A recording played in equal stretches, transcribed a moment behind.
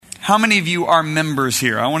How many of you are members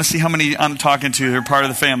here? I want to see how many I'm talking to who are part of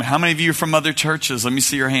the family. How many of you are from other churches? Let me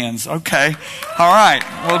see your hands. Okay. All right.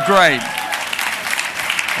 Well, great.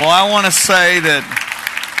 Well, I want to say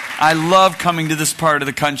that I love coming to this part of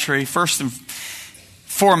the country. First and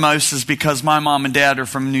foremost is because my mom and dad are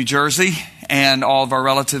from New Jersey, and all of our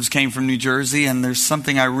relatives came from New Jersey, and there's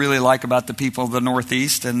something I really like about the people of the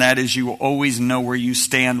Northeast, and that is you always know where you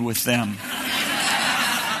stand with them.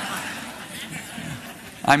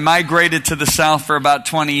 I migrated to the South for about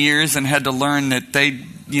 20 years and had to learn that they,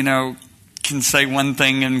 can say one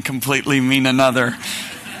thing and completely mean another.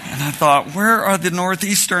 And I thought, where are the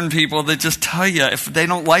Northeastern people that just tell you if they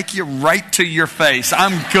don't like you right to your face?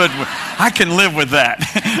 I can live with that.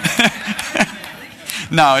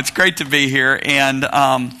 No, it's great to be here. And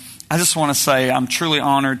I just want to say I'm truly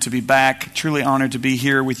honored to be back, truly honored to be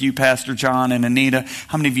here with you, Pastor John and Anita.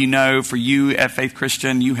 How many of you know for you at Faith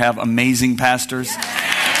Christian, you have amazing pastors?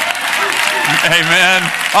 Amen.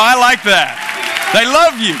 Oh, I like that. They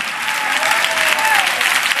love you.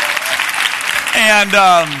 And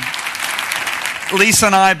Lisa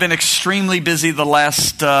and I have been extremely busy the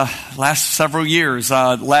last several years.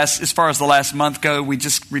 As far as the last month go, we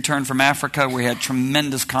just returned from Africa. We had a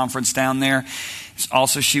tremendous conference down there.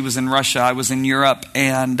 Also, she was in Russia. I was in Europe,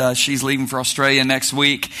 and she's leaving for Australia next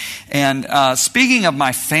week. And speaking of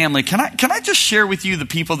my family, can I just share with you the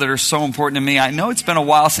people that are so important to me? I know it's been a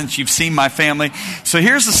while since you've seen my family. So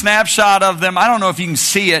here's a snapshot of them. I don't know if you can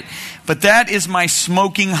see it, but that is my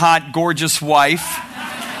smoking hot, gorgeous wife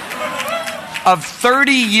of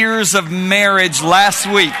 30 years of marriage last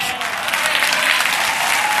week.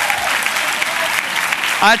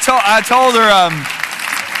 I told her,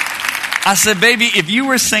 I said, baby, if you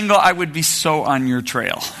were single, I would be so on your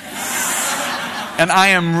trail. And I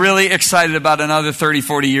am really excited about another 30,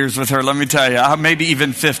 40 years with her, let me tell you. Maybe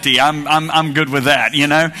even 50. I'm good with that,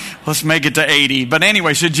 Let's make it to 80. But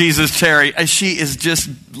anyway, should Jesus tarry, she is just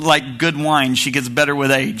like good wine. She gets better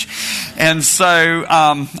with age. And so,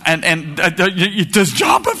 does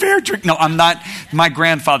John Bevere drink? No, I'm not. My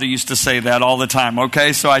grandfather used to say that all the time,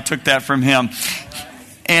 okay? So I took that from him.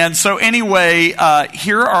 And so anyway,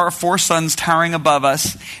 here are our 4 sons towering above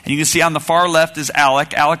us. And you can see on the far left is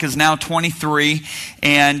Alec. Alec is now 23,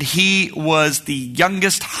 and he was the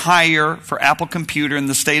youngest hire for Apple Computer in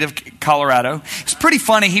the state of Colorado. It's pretty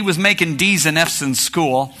funny. He was making D's and F's in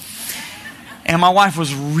school. And my wife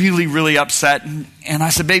was really, really upset. And I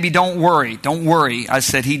said, baby, don't worry. Don't worry. I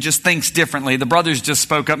said, he just thinks differently. The brothers just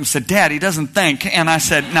spoke up and said, Dad, he doesn't think. And I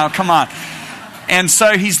said, now, come on. And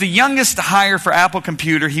so he's the youngest to hire for Apple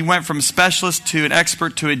Computer. He went from specialist to an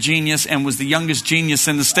expert to a genius and was the youngest genius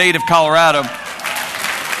in the state of Colorado.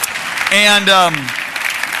 And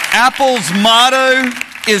Apple's motto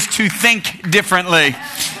is to think differently.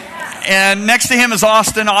 And next to him is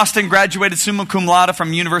Austin. Austin graduated summa cum laude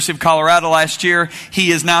from University of Colorado last year. He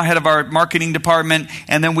is now head of our marketing department.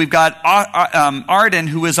 And then we've got Arden,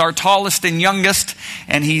 who is our tallest and youngest,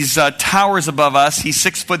 and he's towers above us. He's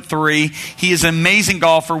 6'3". He is an amazing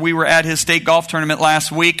golfer. We were at his state golf tournament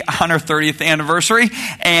last week on our 30th anniversary,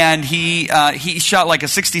 and he shot like a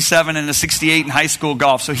 67 and a 68 in high school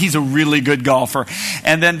golf. So he's a really good golfer.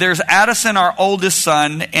 And then there's Addison, our oldest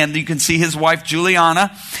son, and you can see his wife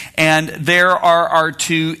Juliana. And there are our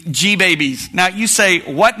 2 G-babies. Now, you say,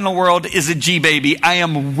 what in the world is a G-baby? I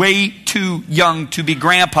am way too young to be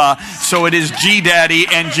grandpa, so it is G-daddy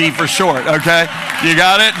and G for short, okay? You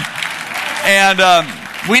got it? And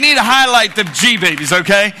we need to highlight the G-babies,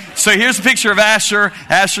 okay? So here's a picture of Asher.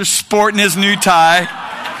 Asher's sporting his new tie.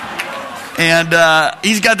 And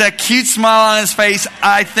he's got that cute smile on his face,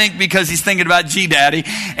 I think, because he's thinking about G-Daddy.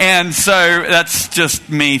 And so that's just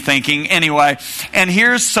me thinking. Anyway, and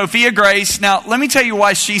here's Sophia Grace. Now, let me tell you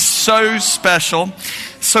why she's so special.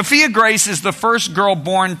 Sophia Grace is the first girl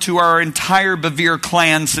born to our entire Bevere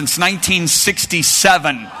clan since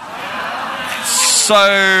 1967.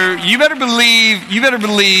 So you better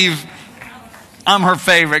believe I'm her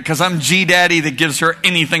favorite, because I'm G-Daddy that gives her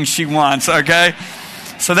anything she wants, okay?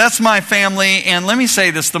 So that's my family, and let me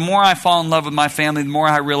say this, the more I fall in love with my family, the more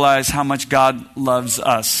I realize how much God loves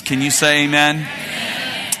us. Can you say amen?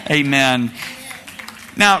 Amen.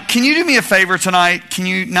 Now, can you do me a favor tonight? Can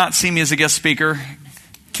you not see me as a guest speaker?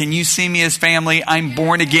 Can you see me as family? I'm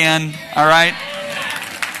born again, all right?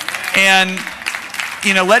 And,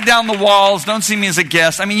 let down the walls. Don't see me as a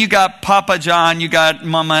guest. I mean, you got Papa John, you got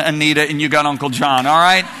Mama Anita, and you got Uncle John, all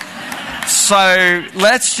right? So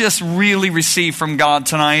let's just really receive from God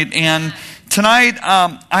tonight. And tonight,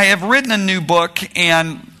 I have written a new book,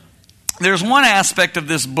 and there's one aspect of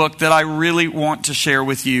this book that I really want to share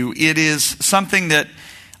with you. It is something that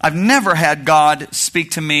I've never had God speak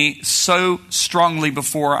to me so strongly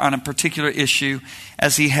before on a particular issue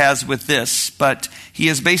as he has with this. But he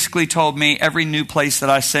has basically told me, every new place that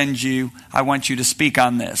I send you, I want you to speak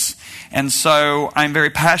on this. And so I'm very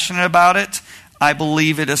passionate about it. I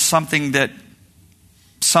believe it is something that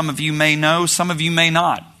some of you may know, some of you may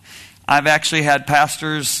not. I've actually had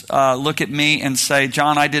pastors look at me and say,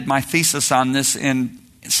 John, I did my thesis on this in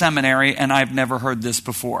seminary and I've never heard this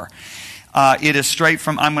before. It is straight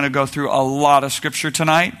from, I'm going to go through a lot of scripture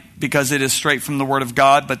tonight because it is straight from the Word of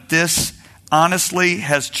God. But this honestly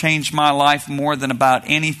has changed my life more than about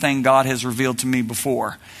anything God has revealed to me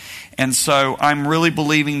before. And so I'm really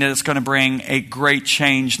believing that it's going to bring a great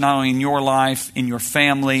change, not only in your life, in your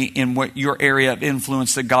family, in what your area of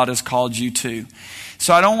influence that God has called you to.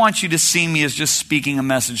 So I don't want you to see me as just speaking a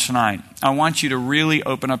message tonight. I want you to really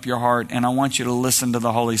open up your heart and I want you to listen to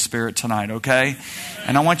the Holy Spirit tonight, okay?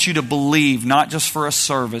 And I want you to believe, not just for a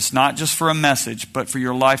service, not just for a message, but for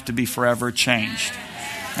your life to be forever changed.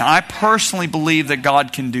 Now, I personally believe that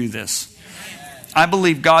God can do this. I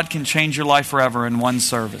believe God can change your life forever in one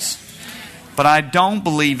service. But I don't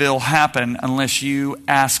believe it'll happen unless you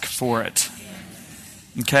ask for it.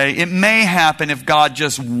 Okay? It may happen if God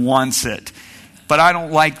just wants it. But I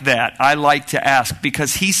don't like that. I like to ask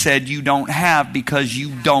because he said you don't have because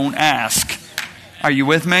you don't ask. Are you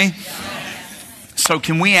with me? So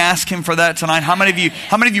can we ask him for that tonight? How many of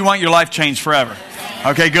you want your life changed forever?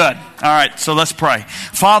 Okay, good. All right, so let's pray.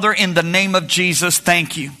 Father, in the name of Jesus,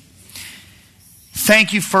 thank you.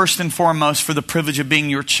 Thank you first and foremost for the privilege of being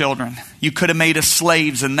your children. You could have made us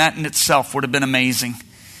slaves and that in itself would have been amazing.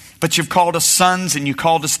 But you've called us sons and you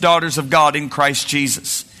called us daughters of God in Christ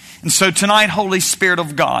Jesus. And so tonight, Holy Spirit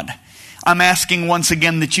of God, I'm asking once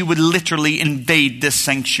again that you would literally invade this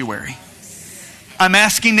sanctuary. I'm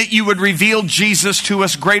asking that you would reveal Jesus to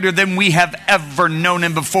us greater than we have ever known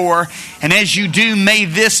him before. And as you do, may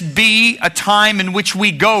this be a time in which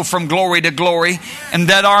we go from glory to glory and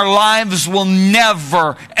that our lives will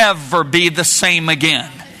never, ever be the same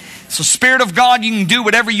again. So Spirit of God, you can do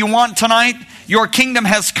whatever you want tonight. Your kingdom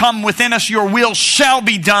has come within us. Your will shall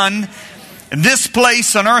be done in this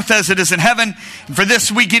place on earth as it is in heaven. And for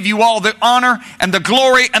this we give you all the honor and the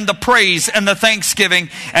glory and the praise and the thanksgiving.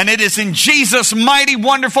 And it is in Jesus' mighty,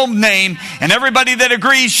 wonderful name. And everybody that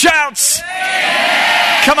agrees shouts.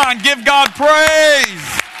 Amen. Come on, give God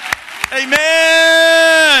praise.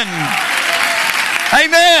 Amen.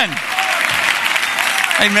 Amen.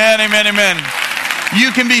 Amen, amen, amen.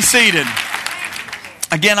 You can be seated.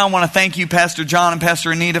 Again, I want to thank you, Pastor John and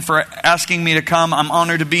Pastor Anita, for asking me to come. I'm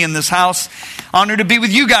honored to be in this house. Honored to be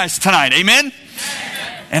with you guys tonight. Amen? Amen.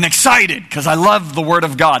 And excited because I love the Word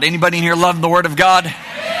of God. Anybody in here love the Word of God?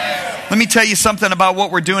 Amen. Let me tell you something about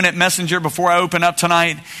what we're doing at Messenger before I open up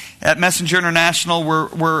tonight. At Messenger International,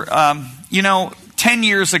 we're 10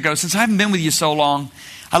 years ago, since I haven't been with you so long,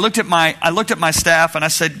 I looked at my staff and I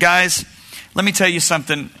said, guys, let me tell you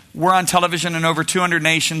something. We're on television in over 200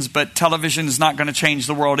 nations, but television is not going to change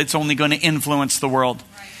the world. It's only going to influence the world.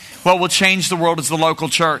 What will change the world is the local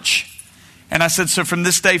church. And I said, so from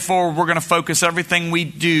this day forward, we're going to focus everything we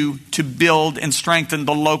do to build and strengthen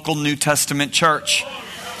the local New Testament church.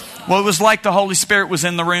 Well, it was like the Holy Spirit was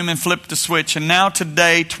in the room and flipped the switch. And now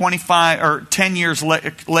today, 10 years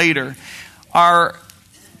later, our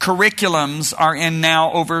curriculums are in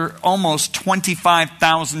now over almost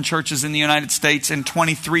 25,000 churches in the United States and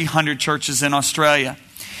 2,300 churches in Australia.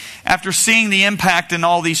 After seeing the impact in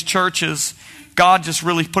all these churches, God just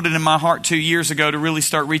really put it in my heart 2 years ago to really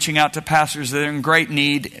start reaching out to pastors that are in great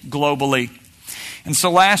need globally. And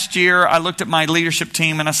so last year, I looked at my leadership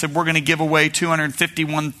team and I said, we're going to give away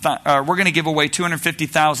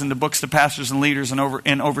 250,000 to books to pastors and leaders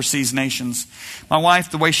in overseas nations. My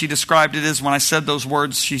wife, the way she described it is when I said those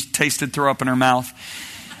words, she tasted throw up in her mouth.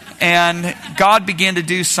 And God began to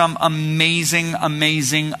do some amazing,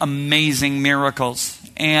 amazing, amazing miracles.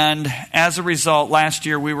 And as a result, last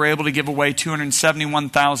year we were able to give away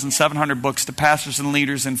 271,700 books to pastors and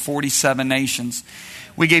leaders in 47 nations.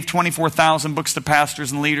 We gave 24,000 books to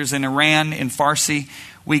pastors and leaders in Iran, in Farsi.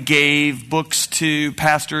 We gave books to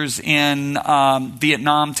pastors in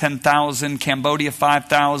Vietnam, 10,000, Cambodia,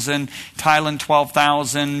 5,000, Thailand,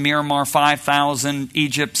 12,000, Myanmar, 5,000,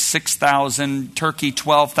 Egypt, 6,000, Turkey,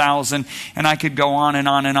 12,000, and I could go on and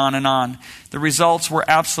on and on and on. The results were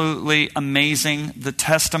absolutely amazing. The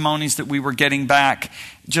testimonies that we were getting back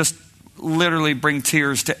just literally bring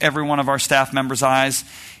tears to every one of our staff members' eyes.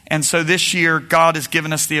 And so this year, God has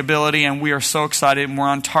given us the ability, and we are so excited, and we're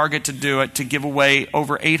on target to do it, to give away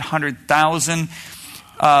over 800,000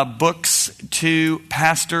 books to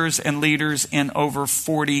pastors and leaders in over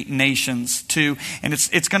 40 nations. And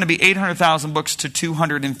it's going to be 800,000 books to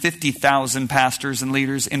 250,000 pastors and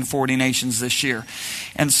leaders in 40 nations this year.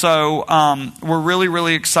 And so we're really,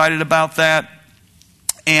 really excited about that.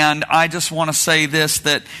 And I just want to say this,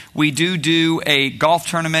 that we do a golf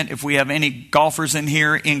tournament, if we have any golfers in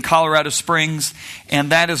here, in Colorado Springs.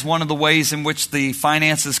 And that is one of the ways in which the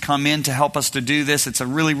finances come in to help us to do this. It's a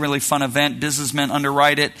really, really fun event. Businessmen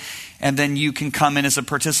underwrite it. And then you can come in as a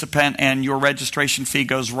participant and your registration fee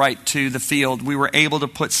goes right to the field. We were able to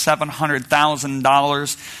put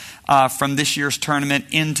 $700,000 from this year's tournament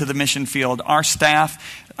into the mission field. Our staff,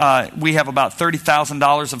 we have about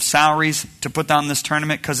 $30,000 of salaries to put down this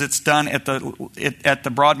tournament because it's done at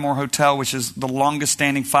the Broadmoor Hotel, which is the longest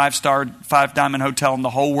standing 5-star, 5-diamond hotel in the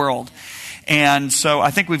whole world. And so I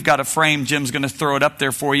think we've got a frame. Jim's going to throw it up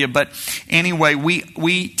there for you. But anyway,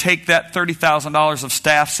 we take that $30,000 of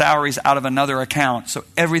staff salaries out of another account. So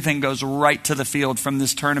everything goes right to the field from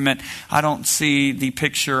this tournament. I don't see the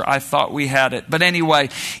picture. I thought we had it. But anyway,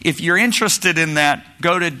 if you're interested in that,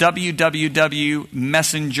 go to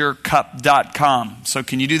www.messengercup.com. So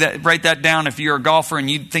can you do that? Write that down if you're a golfer and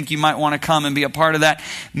you think you might want to come and be a part of that.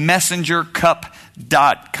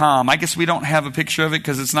 Messengercup.com. I guess we don't have a picture of it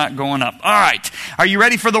because it's not going up. All right. Are you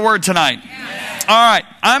ready for the word tonight? Yes. All right.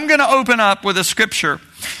 I'm going to open up with a scripture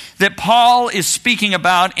that Paul is speaking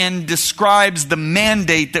about and describes the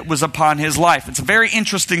mandate that was upon his life. It's a very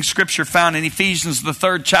interesting scripture found in Ephesians, the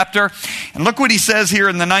 3rd chapter. And look what he says here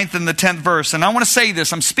in the 9th and the 10th verse. And I want to say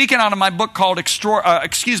this. I'm speaking out of my book called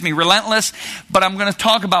Relentless, but I'm going to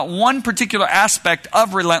talk about one particular aspect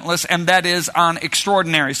of Relentless, and that is on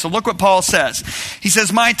extraordinary. So look what Paul says. He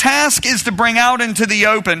says, "My task is to bring out into the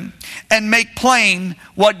open and make plain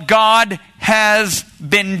what God has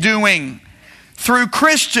been doing through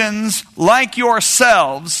Christians like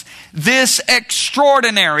yourselves, this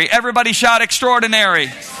extraordinary," everybody shout extraordinary.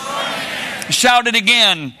 Extraordinary. Shout it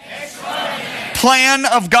again. Extraordinary. Plan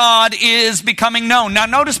of God is becoming known. Now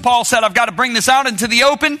notice Paul said, I've got to bring this out into the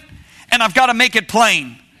open and I've got to make it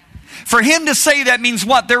plain. For him to say that means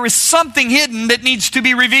what? There is something hidden that needs to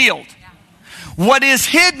be revealed. What is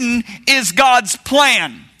hidden is God's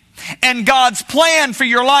plan. And God's plan for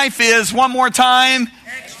your life is, one more time,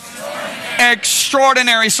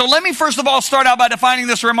 extraordinary. So let me first of all start out by defining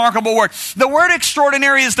this remarkable word. The word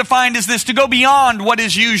extraordinary is defined as this: to go beyond what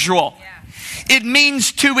is usual. It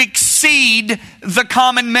means to exceed the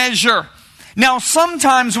common measure. Now,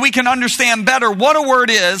 sometimes we can understand better what a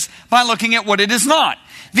word is by looking at what it is not.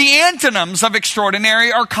 The antonyms of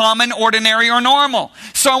extraordinary are common, ordinary, or normal.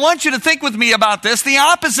 So I want you to think with me about this. The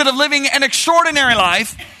opposite of living an extraordinary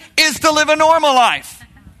life is to live a normal life.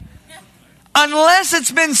 Unless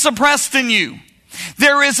it's been suppressed in you,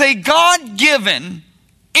 there is a God-given,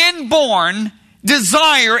 inborn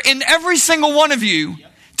desire in every single one of you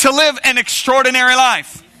to live an extraordinary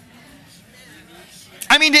life.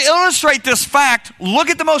 I mean, to illustrate this fact, look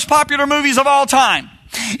at the most popular movies of all time.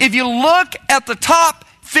 If you look at the top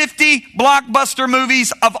 50 blockbuster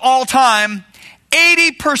movies of all time,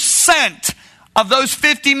 80% of those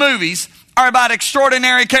 50 movies are about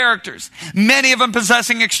extraordinary characters, many of them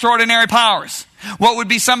possessing extraordinary powers. What would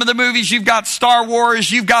be some of the movies? You've got Star Wars,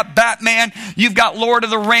 you've got Batman, you've got Lord of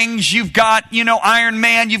the Rings, you've got, Iron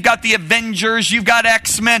Man, you've got the Avengers, you've got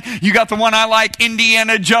X-Men, you got the one I like,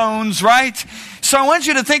 Indiana Jones, right? So I want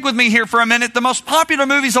you to think with me here for a minute. The most popular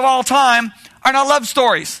movies of all time are not love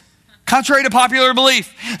stories, contrary to popular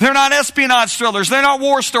belief. They're not espionage thrillers. They're not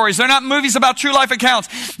war stories. They're not movies about true life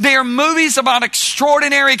accounts. They are movies about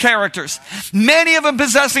extraordinary characters, many of them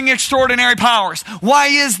possessing extraordinary powers. Why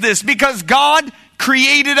is this? Because God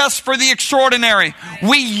created us for the extraordinary.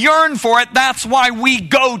 We yearn for it. That's why we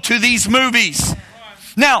go to these movies.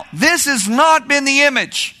 Now, this has not been the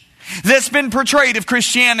image that's been portrayed of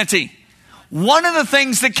Christianity. One of the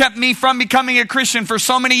things that kept me from becoming a Christian for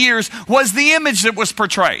so many years was the image that was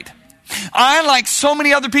portrayed. I, like so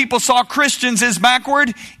many other people, saw Christians as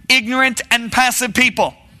backward, ignorant, and passive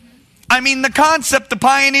people. I mean, the concept, the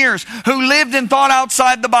pioneers who lived and thought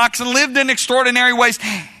outside the box and lived in extraordinary ways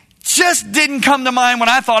just didn't come to mind when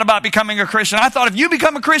I thought about becoming a Christian. I thought if you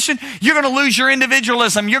become a Christian, you're going to lose your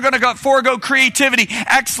individualism. You're going to forego creativity,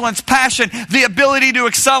 excellence, passion, the ability to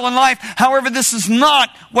excel in life. However, this is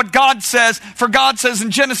not what God says. For God says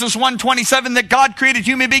in Genesis 1:27 that God created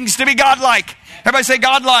human beings to be godlike. Everybody say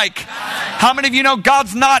godlike. God. How many of you know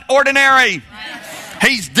God's not ordinary?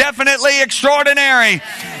 He's definitely extraordinary.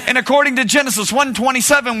 And according to Genesis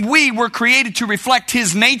 1:27, we were created to reflect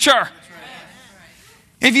His nature.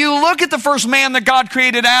 If you look at the first man that God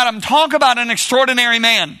created, Adam, talk about an extraordinary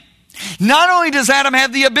man. Not only does Adam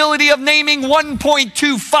have the ability of naming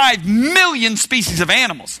 1.25 million species of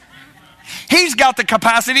animals, he's got the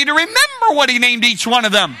capacity to remember what he named each one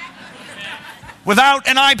of them without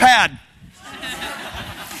an iPad.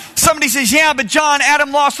 Somebody says, yeah, but John,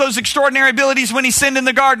 Adam lost those extraordinary abilities when he sinned in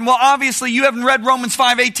the garden. Well, obviously you haven't read Romans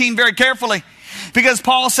 5:18 very carefully. Because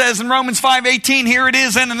Paul says in Romans 5:18, here it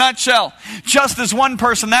is in a nutshell. Just as one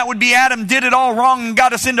person, that would be Adam, did it all wrong and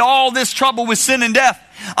got us into all this trouble with sin and death.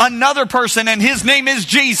 Another person, and his name is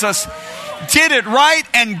Jesus, did it right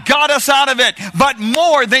and got us out of it. But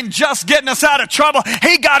more than just getting us out of trouble,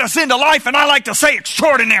 he got us into life, and I like to say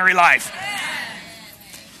extraordinary life.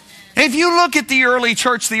 If you look at the early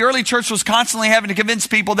church was constantly having to convince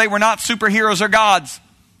people they were not superheroes or gods.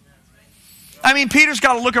 I mean, Peter's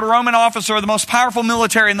got to look at a Roman officer, the most powerful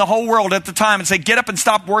military in the whole world at the time, and say, get up and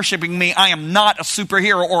stop worshiping me. I am not a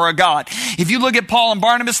superhero or a god. If you look at Paul and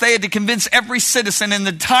Barnabas, they had to convince every citizen in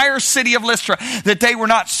the entire city of Lystra that they were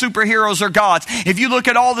not superheroes or gods. If you look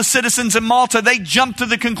at all the citizens in Malta, they jumped to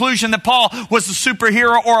the conclusion that Paul was a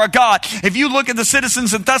superhero or a god. If you look at the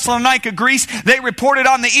citizens in Thessalonica, Greece, they reported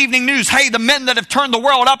on the evening news, hey, the men that have turned the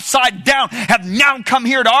world upside down have now come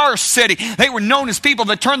here to our city. They were known as people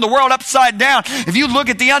that turned the world upside down. If you look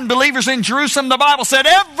at the unbelievers in Jerusalem, the Bible said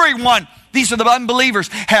everyone, these are the unbelievers,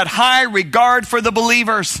 had high regard for the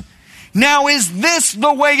believers. Now, is this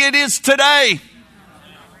the way it is today?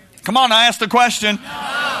 Come on, I asked the question.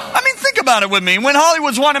 I mean, think about it with me. When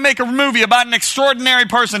Hollywoods want to make a movie about an extraordinary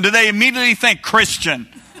person, do they immediately think Christian?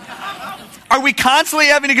 Are we constantly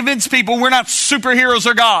having to convince people we're not superheroes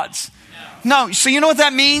or gods? No. So you know what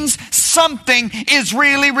that means? Something is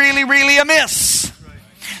really, really, really amiss.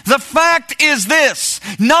 The fact is this,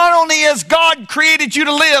 not only has God created you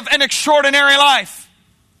to live an extraordinary life,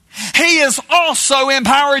 He has also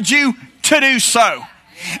empowered you to do so.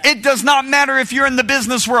 It does not matter if you're in the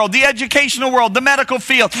business world, the educational world, the medical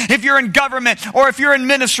field, if you're in government or if you're in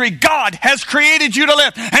ministry, God has created you to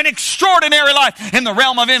live an extraordinary life in the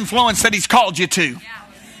realm of influence that He's called you to.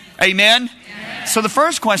 Amen? So the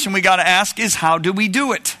first question we got to ask is, how do we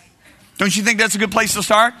do it? Don't you think that's a good place to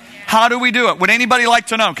start? How do we do it? Would anybody like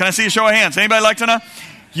to know? Can I see a show of hands? Anybody like to know?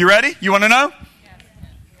 You ready? You want to know?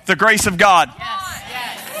 The grace of God. Yes.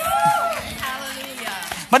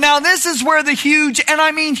 But now this is where the huge, and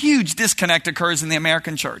I mean huge, disconnect occurs in the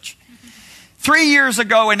American church. 3 years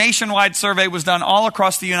ago, a nationwide survey was done all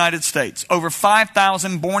across the United States. Over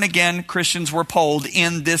 5,000 born-again Christians were polled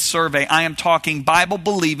in this survey. I am talking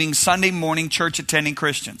Bible-believing, Sunday morning, church-attending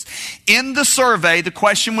Christians. In the survey, the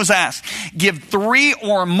question was asked, give 3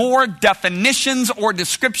 or more definitions or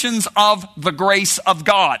descriptions of the grace of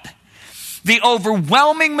God. The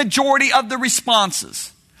overwhelming majority of the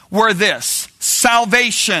responses were this: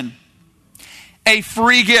 salvation, a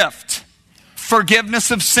free gift,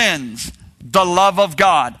 forgiveness of sins, the love of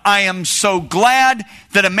God. I am so glad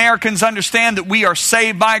that Americans understand that we are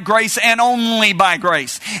saved by grace and only by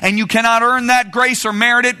grace. And you cannot earn that grace or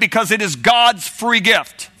merit it because it is God's free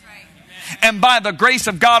gift. And by the grace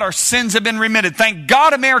of God, our sins have been remitted. Thank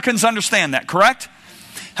God Americans understand that, correct?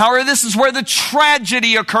 However, this is where the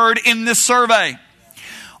tragedy occurred in this survey.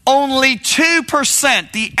 Only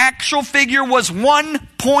 2%, the actual figure was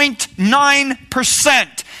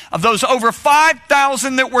 1.9%. Of those over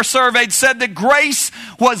 5,000 that were surveyed said that grace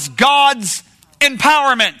was God's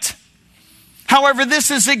empowerment. However,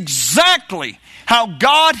 this is exactly how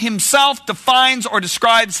God Himself defines or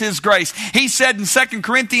describes His grace. He said in 2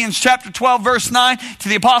 Corinthians chapter 12, verse 9 to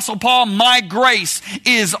the Apostle Paul, my grace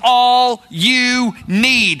is all you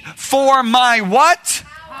need. For my what?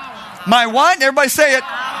 Power. My what? Everybody say it.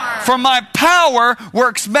 Power. For my power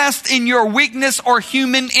works best in your weakness or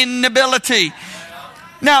human inability.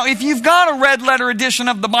 Now, if you've got a red letter edition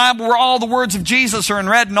of the Bible where all the words of Jesus are in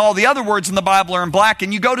red and all the other words in the Bible are in black,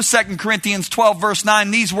 and you go to 2 Corinthians 12, verse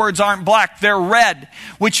 9, these words aren't black, they're red,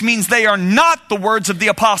 which means they are not the words of the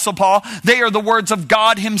Apostle Paul, they are the words of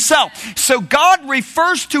God Himself. So God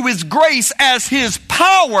refers to His grace as His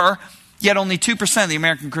power, yet only 2% of the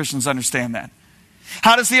American Christians understand that.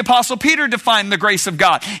 How does the Apostle Peter define the grace of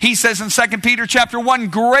God? He says in 2 Peter chapter 1,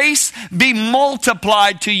 grace be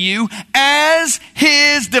multiplied to you as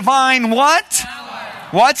His divine what? Power.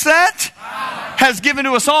 What's that? Power. Has given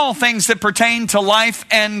to us all things that pertain to life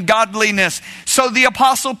and godliness. So the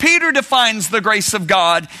Apostle Peter defines the grace of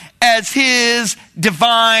God as His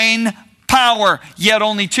divine power, yet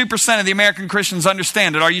only 2% of the American Christians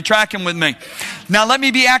understand it. Are you tracking with me? Now let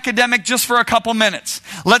me be academic just for a couple minutes.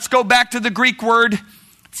 Let's go back to the Greek word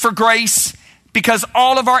for grace, because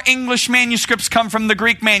all of our English manuscripts come from the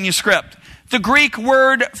Greek manuscript. The Greek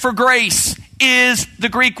word for grace is the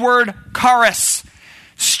Greek word charis.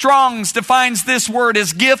 Strong's defines this word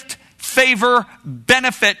as gift, favor,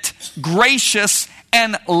 benefit, gracious,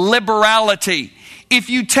 and liberality. If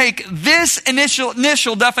you take this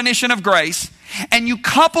initial definition of grace and you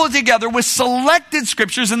couple it together with selected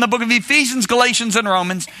scriptures in the book of Ephesians, Galatians, and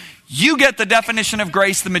Romans, you get the definition of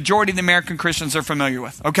grace the majority of the American Christians are familiar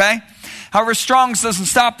with, okay? However, Strong's doesn't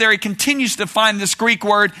stop there. He continues to define this Greek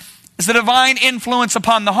word as the divine influence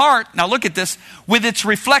upon the heart. Now look at this, with its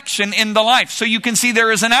reflection in the life. So you can see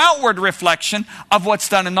there is an outward reflection of what's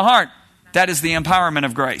done in the heart. That is the empowerment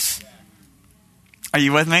of grace. Are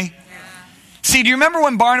you with me? See, do you remember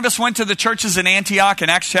when Barnabas went to the churches in Antioch in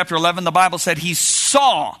Acts chapter 11? The Bible said he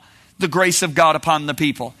saw the grace of God upon the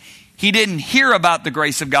people. He didn't hear about the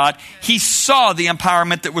grace of God. He saw the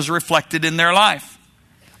empowerment that was reflected in their life.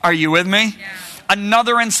 Are you with me? Yeah.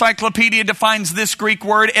 Another encyclopedia defines this Greek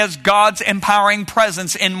word as God's empowering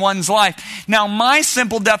presence in one's life. Now, my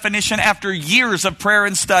simple definition after years of prayer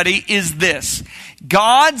and study is this.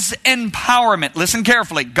 God's empowerment, listen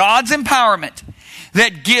carefully, God's empowerment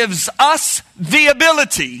that gives us the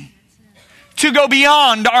ability to go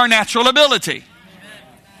beyond our natural ability.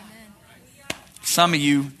 Some of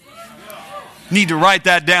you need to write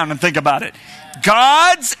that down and think about it.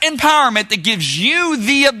 God's empowerment that gives you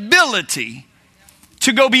the ability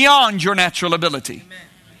to go beyond your natural ability.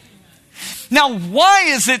 Now, why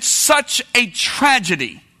is it such a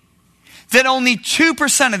tragedy that only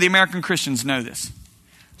 2% of the American Christians know this?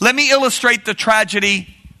 Let me illustrate the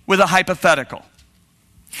tragedy with a hypothetical.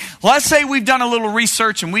 Let's say we've done a little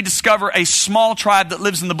research and we discover a small tribe that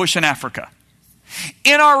lives in the bush in Africa.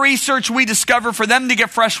 In our research, we discover for them to get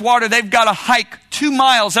fresh water, they've got to hike 2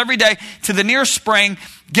 miles every day to the nearest spring,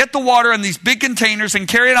 get the water in these big containers, and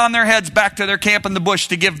carry it on their heads back to their camp in the bush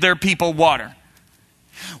to give their people water.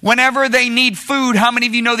 Whenever they need food, how many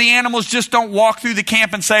of you know the animals just don't walk through the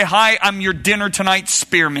camp and say, "Hi, I'm your dinner tonight,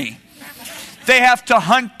 spear me"? They have to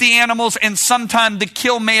hunt the animals, and sometimes the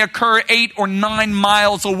kill may occur 8 or 9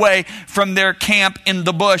 miles away from their camp in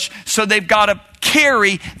the bush. So they've got to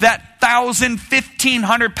carry that 1,000,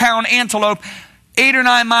 1,500 pound antelope 8 or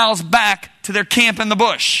 9 miles back to their camp in the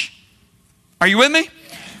bush. Are you with me?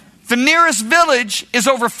 The nearest village is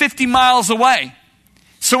over 50 miles away.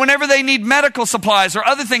 So whenever they need medical supplies or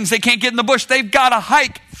other things they can't get in the bush, they've got to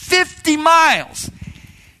hike 50 miles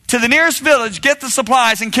to the nearest village, get the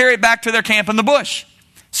supplies, and carry it back to their camp in the bush.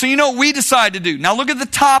 So you know what we decide to do? Now look at the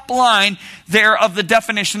top line there of the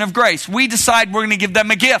definition of grace. We decide we're going to give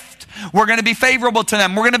them a gift. We're going to be favorable to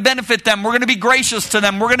them. We're going to benefit them. We're going to be gracious to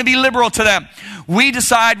them. We're going to be liberal to them. We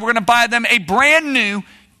decide we're going to buy them a brand new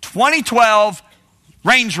 2012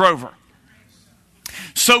 Range Rover.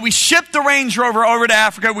 So we ship the Range Rover over to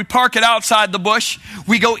Africa. We park it outside the bush.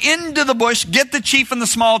 We go into the bush, get the chief and the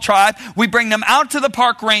small tribe. We bring them out to the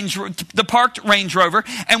parked Range Rover,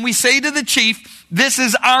 and we say to the chief, "This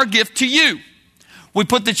is our gift to you." We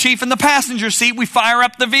put the chief in the passenger seat. We fire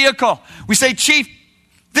up the vehicle. We say, "Chief,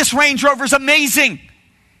 this Range Rover is amazing.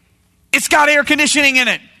 It's got air conditioning in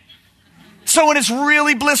it. So when it's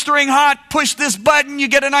really blistering hot, push this button, you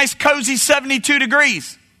get a nice cozy 72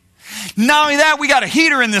 degrees. Not only that, we got a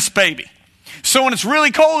heater in this baby. So when it's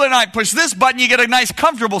really cold at night, push this button, you get a nice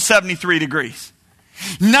comfortable 73 degrees.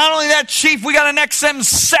 Not only that, Chief, we got an XM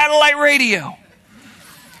satellite radio.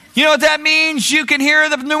 You know what that means? You can hear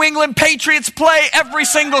the New England Patriots play every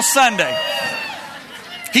single Sunday."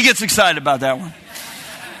 He gets excited about that one.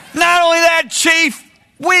 Not only that, Chief,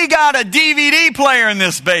 we got a DVD player in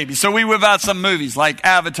this baby. So we whip out some movies like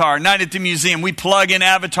Avatar, Night at the Museum. We plug in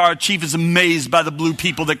Avatar. Chief is amazed by the blue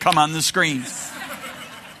people that come on the screen.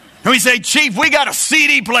 And we say, "Chief, we got a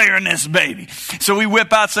CD player in this baby." So we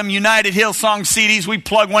whip out some United Hillsong CDs. We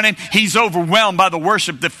plug one in. He's overwhelmed by the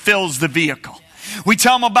worship that fills the vehicle. We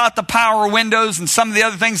tell him about the power windows and some of the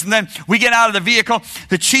other things, and then we get out of the vehicle.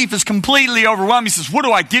 The chief is completely overwhelmed. He says, "What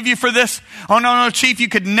do I give you for this?" "Oh, no, Chief, you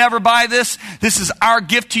could never buy this. This is our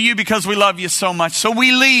gift to you because we love you so much." So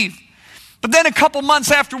we leave. But then a couple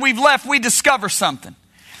months after we've left, we discover something.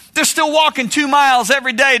 They're still walking 2 miles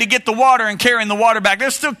every day to get the water and carrying the water back.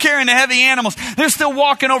 They're still carrying the heavy animals. They're still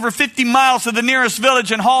walking over 50 miles to the nearest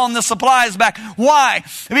village and hauling the supplies back. Why?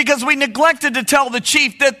 Because we neglected to tell the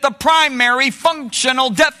chief that the primary functional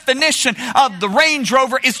definition of the Range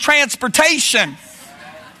Rover is transportation.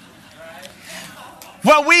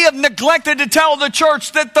 Well, we have neglected to tell the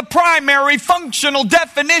church that the primary functional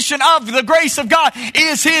definition of the grace of God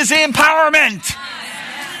is His empowerment.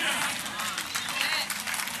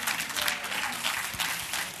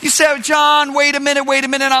 You say, "John, wait a minute.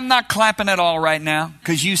 I'm not clapping at all right now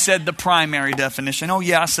because you said the primary definition." "Oh,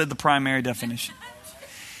 yeah, I said the primary definition."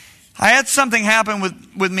 I had something happen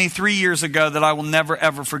with me 3 years ago that I will never,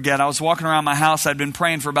 ever forget. I was walking around my house. I'd been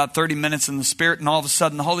praying for about 30 minutes in the Spirit, and all of a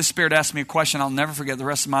sudden the Holy Spirit asked me a question I'll never forget the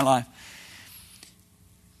rest of my life.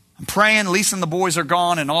 I'm praying, Lisa and the boys are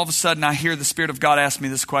gone, and all of a sudden I hear the Spirit of God ask me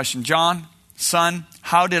this question. John, son,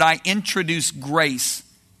 how did I introduce grace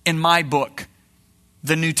in my book,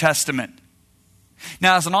 the New Testament?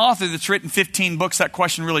 Now, as an author that's written 15 books, that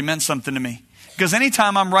question really meant something to me. Because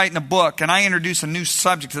anytime I'm writing a book and I introduce a new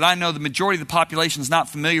subject that I know the majority of the population is not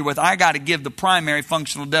familiar with, I got to give the primary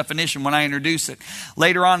functional definition when I introduce it.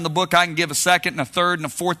 Later on in the book, I can give a second and a third and a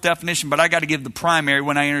fourth definition, but I got to give the primary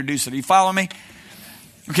when I introduce it. You follow me?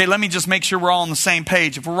 Okay, let me just make sure we're all on the same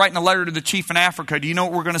page. If we're writing a letter to the chief in Africa, do you know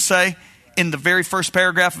what we're going to say? In the very first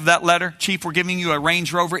paragraph of that letter, Chief, we're giving you a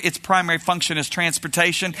Range Rover. Its primary function is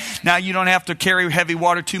transportation. Now you don't have to carry heavy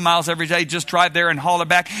water 2 miles every day. Just drive there and haul it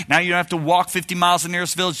back. Now you don't have to walk 50 miles to the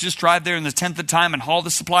nearest village. Just drive there in the 10th of the time and haul the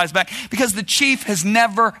supplies back. Because the chief has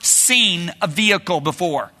never seen a vehicle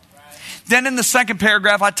before. Then in the second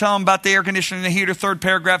paragraph, I tell him about the air conditioner and the heater. Third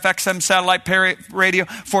paragraph, XM satellite radio.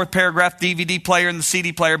 Fourth paragraph, DVD player and the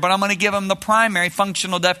CD player. But I'm going to give him the primary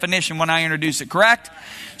functional definition when I introduce it, correct?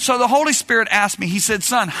 So the Holy Spirit asked me, he said,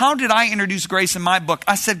 son, how did I introduce grace in my book?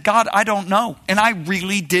 I said, God, I don't know. And I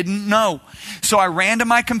really didn't know. So I ran to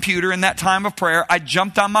my computer in that time of prayer. I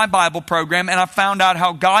jumped on my Bible program and I found out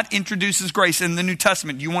how God introduces grace in the New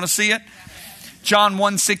Testament. Do you want to see it? John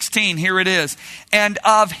 1:16, here it is. And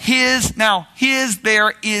of his, now his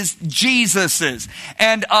there is Jesus's.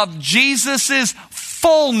 And of Jesus's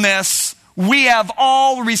fullness we have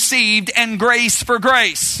all received, and grace for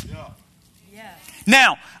grace. Yeah.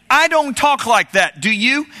 Now, I don't talk like that. Do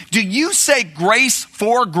you? Do you say grace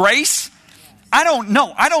for grace? I don't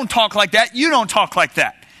know. I don't talk like that. You don't talk like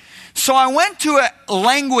that. So I went to a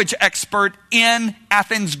language expert in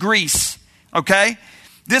Athens, Greece. Okay?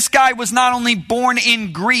 This guy was not only born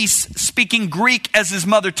in Greece, speaking Greek as his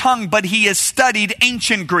mother tongue, but he has studied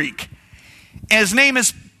ancient Greek. And his name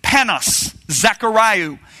is Panos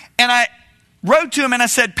Zachariou. And I wrote to him and I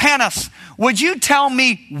said, Panos, would you tell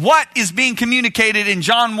me what is being communicated in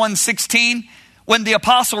John 1:16 when the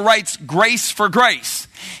apostle writes grace for grace?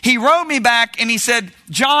 He wrote me back and he said,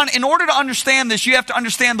 John, in order to understand this, you have to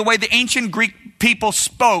understand the way the ancient Greek people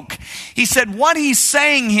spoke. He said, what he's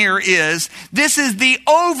saying here is, this is the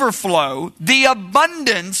overflow, the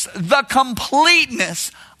abundance, the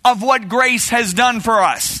completeness of what grace has done for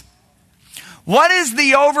us. What is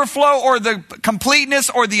the overflow or the completeness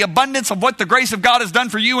or the abundance of what the grace of God has done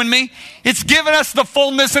for you and me? It's given us the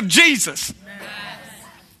fullness of Jesus.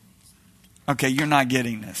 Okay, you're not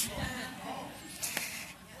getting this.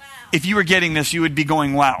 If you were getting this, you would be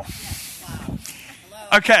going, wow.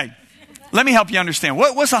 Okay, let me help you understand.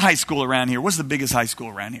 What's a high school around here? What's the biggest high school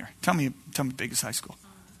around here? Tell me the biggest high school.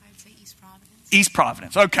 I'd say East Providence. East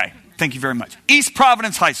Providence, okay. Thank you very much. East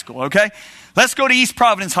Providence High School, okay? Let's go to East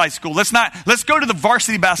Providence High School. Let's go to the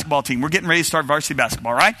varsity basketball team. We're getting ready to start varsity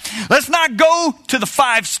basketball, right? Let's not go to the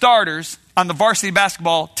 5 starters on the varsity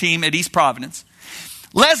basketball team at East Providence.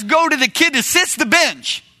 Let's go to the kid that sits the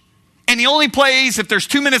bench and he only plays if there's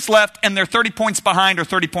 2 minutes left and they're 30 points behind or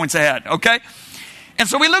 30 points ahead, okay? And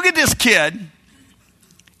so we look at this kid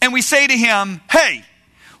and we say to him, hey,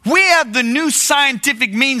 we have the new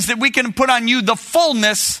scientific means that we can put on you the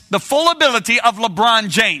fullness, the full ability of LeBron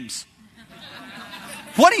James.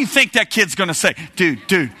 What do you think that kid's going to say? Dude,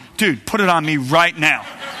 put it on me right now.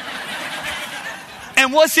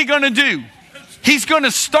 And what's he going to do? He's going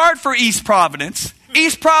to start for East Providence.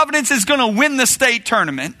 East Providence is going to win the state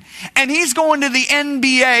tournament. And he's going to the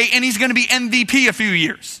NBA and he's going to be MVP a few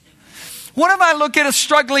years. What if I look at a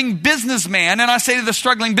struggling businessman and I say to the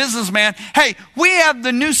struggling businessman, hey, we have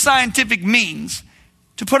the new scientific means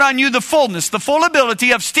to put on you the fullness, the full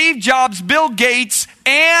ability of Steve Jobs, Bill Gates,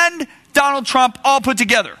 and Donald Trump all put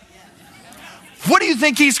together. What do you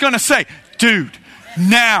think he's going to say? Dude,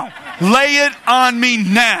 now, lay it on me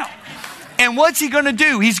now. And what's he going to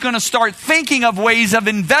do? He's going to start thinking of ways of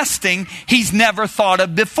investing he's never thought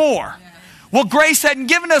of before. Well, grace hadn't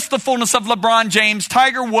given us the fullness of LeBron James,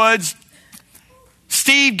 Tiger Woods,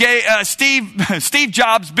 Steve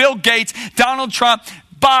Jobs, Bill Gates, Donald Trump,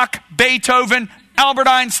 Bach, Beethoven, Albert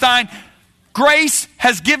Einstein. Grace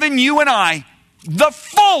has given you and I the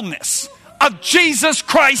fullness of Jesus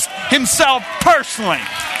Christ himself personally.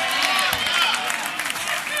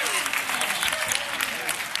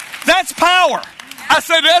 That's power. I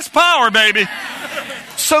said, that's power, baby.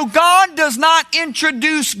 So God does not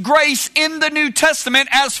introduce grace in the New Testament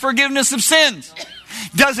as forgiveness of sins.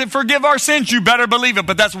 Does it forgive our sins? You better believe it,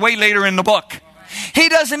 but that's way later in the book. He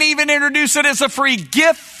doesn't even introduce it as a free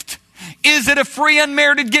gift. Is it a free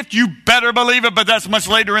unmerited gift? You better believe it, but that's much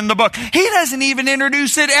later in the book. He doesn't even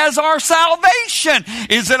introduce it as our salvation.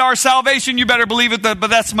 Is it our salvation? You better believe it, but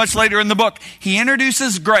that's much later in the book. He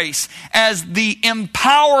introduces grace as the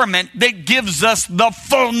empowerment that gives us the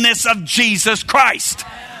fullness of Jesus Christ.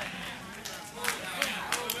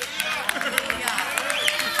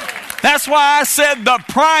 That's why I said the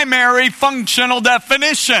primary functional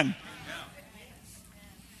definition.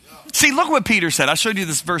 See, look what Peter said. I showed you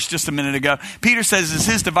this verse just a minute ago. Peter says, "It's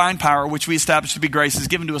his divine power, which we established to be grace, is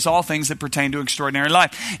given to us all things that pertain to extraordinary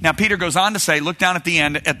life." Now, Peter goes on to say, look down at the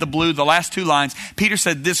end, at the blue, the last two lines. Peter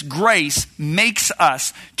said, this grace makes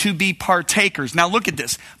us to be partakers. Now, look at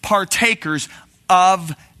this. Partakers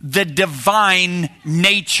of the divine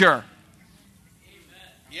nature.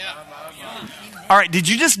 Yeah. All right, did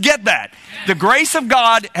you just get that? The grace of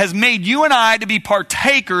God has made you and I to be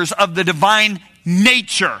partakers of the divine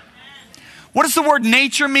nature. What does the word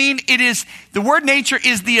nature mean? The word nature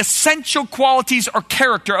is the essential qualities or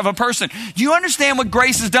character of a person. Do you understand what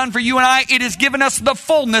grace has done for you and I? It has given us the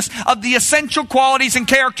fullness of the essential qualities and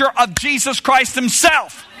character of Jesus Christ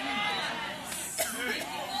himself.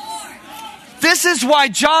 This is why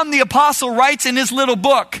John the Apostle writes in his little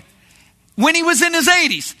book, when he was in his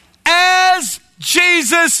 80s, as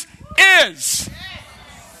Jesus is,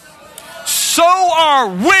 so are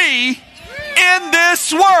we in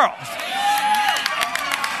this world.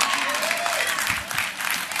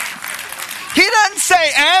 He doesn't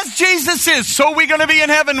say, as Jesus is, so we're going to be in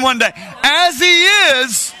heaven one day. As he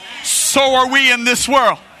is, so are we in this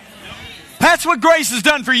world. That's what grace has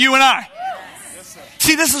done for you and I.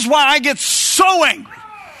 See, this is why I get so angry.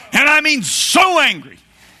 And I mean so angry.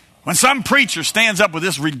 When some preacher stands up with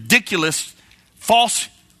this ridiculous, false,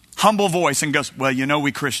 humble voice and goes, well, you know,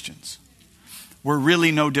 we Christians, we're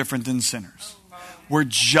really no different than sinners. We're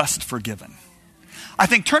just forgiven. I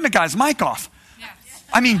think, turn the guy's mic off.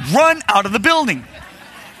 I mean, run out of the building.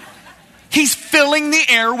 He's filling the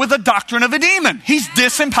air with a doctrine of a demon. He's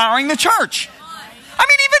disempowering the church. I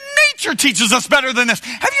mean, even nature teaches us better than this.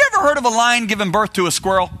 Have you ever heard of a lion giving birth to a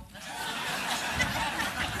squirrel?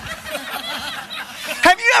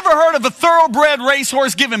 Have you ever heard of a thoroughbred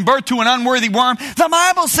racehorse giving birth to an unworthy worm? The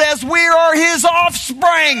Bible says we are his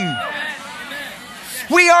offspring.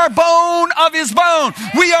 We are bone of his bone.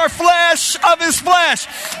 We are flesh of his flesh.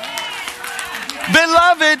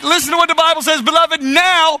 Beloved, listen to what the Bible says. Beloved,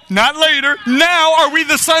 now, not later, now are we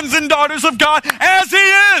the sons and daughters of God as he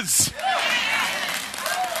is.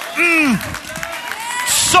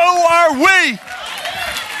 So are we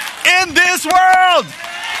in this world.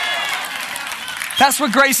 That's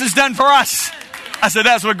what grace has done for us. I said,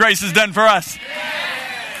 that's what grace has done for us.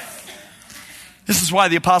 This is why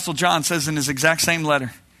the Apostle John says in his exact same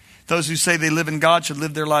letter, those who say they live in God should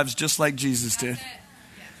live their lives just like Jesus did.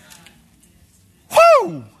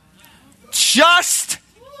 Woo! Just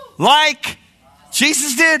like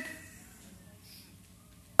Jesus did.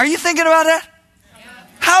 Are you thinking about that?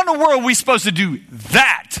 How in the world are we supposed to do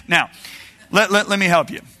that? Now, let me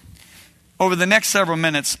help you. Over the next several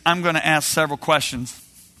minutes, I'm going to ask several questions.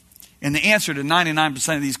 And the answer to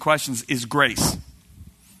 99% of these questions is grace.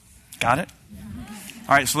 Got it?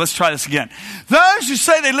 All right, so let's try this again. Those who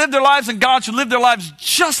say they live their lives in God should live their lives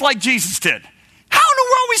just like Jesus did. How in the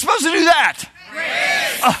world are we supposed to do that?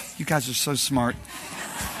 Grace. Oh, you guys are so smart.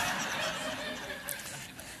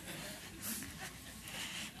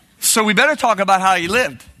 So we better talk about how he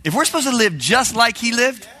lived. If we're supposed to live just like he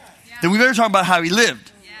lived, then we better talk about how he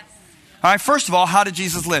lived. All right, first of all, how did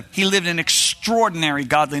Jesus live? He lived in extraordinary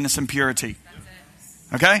godliness and purity.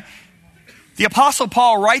 Okay? The Apostle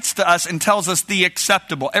Paul writes to us and tells us the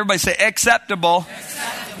acceptable. Everybody say acceptable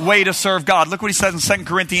way to serve God. Look what he says in 2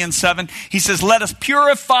 Corinthians 7. He says, let us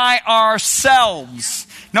purify ourselves.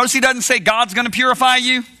 Notice he doesn't say God's going to purify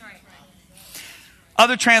you.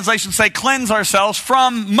 Other translations say cleanse ourselves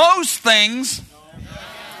from most things.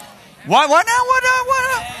 What now?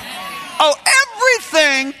 Oh,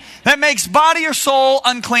 everything that makes body or soul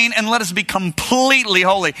unclean, and let us be completely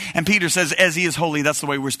holy. And Peter says, as he is holy, that's the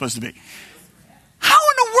way we're supposed to be. How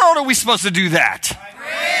in the world are we supposed to do that?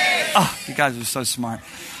 Oh, you guys are so smart.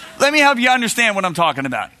 Let me help you understand what I'm talking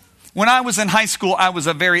about. When I was in high school, I was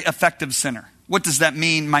a very effective sinner. What does that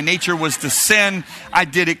mean? My nature was to sin. I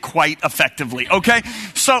did it quite effectively, okay?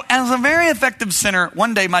 So as a very effective sinner,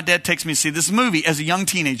 one day my dad takes me to see this movie as a young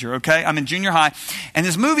teenager, okay? I'm in junior high, and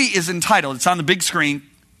this movie is entitled, it's on the big screen,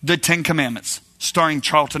 The 10 Commandments, starring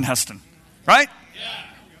Charlton Heston, right?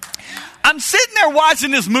 I'm sitting there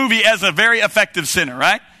watching this movie as a very effective sinner,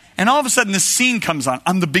 right? And all of a sudden this scene comes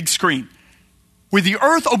on the big screen where the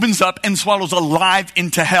earth opens up and swallows alive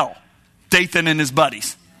into hell Dathan and his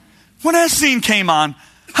buddies. When that scene came on,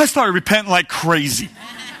 I started repenting like crazy.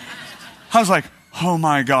 I was like, oh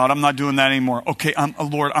my God, I'm not doing that anymore. Okay,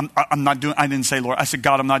 Lord, I'm not doing, I didn't say Lord. I said,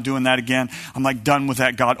 God, I'm not doing that again. I'm like done with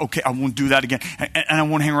that, God. Okay, I won't do that again. And I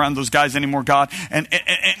won't hang around those guys anymore, God. And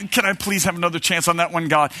can I please have another chance on that one,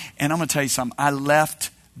 God? And I'm going to tell you something. I left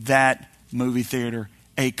that movie theater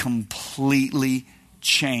a completely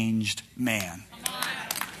changed man.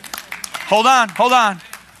 Hold on.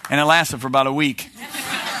 And it lasted for about a week.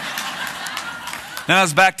 Then I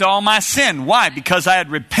was back to all my sin. Why? Because I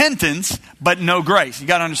had repentance, but no grace. You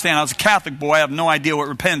got to understand, I was a Catholic boy. I have no idea what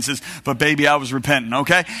repentance is, but baby, I was repenting,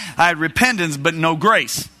 okay? I had repentance, but no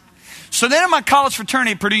grace. So then in my college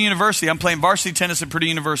fraternity at Purdue University, I'm playing varsity tennis at Purdue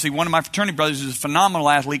University. One of my fraternity brothers, who's a phenomenal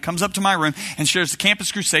athlete, comes up to my room and shares the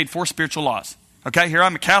Campus Crusade 4 Spiritual Laws. Okay, here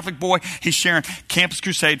I'm a Catholic boy. He's sharing Campus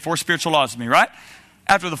Crusade 4 Spiritual Laws with me, right?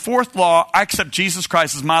 After the 4th law, I accept Jesus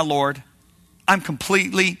Christ as my Lord. I'm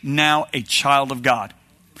completely now a child of God.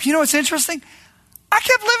 But you know what's interesting? I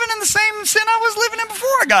kept living in the same sin I was living in before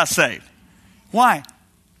I got saved. Why?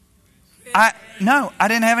 I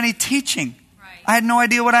didn't have any teaching. I had no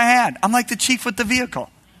idea what I had. I'm like the chief with the vehicle.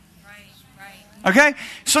 Okay?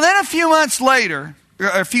 So then a few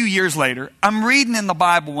years later, I'm reading in the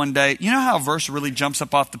Bible one day. You know how a verse really jumps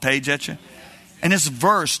up off the page at you? And this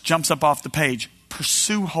verse jumps up off the page.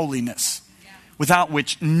 Pursue holiness, without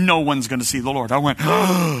which no one's going to see the Lord. I went,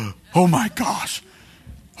 oh my gosh.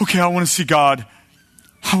 Okay, I want to see God.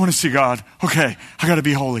 Okay, I got to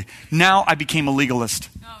be holy. Now I became a legalist.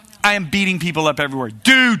 I am beating people up everywhere.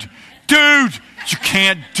 Dude, you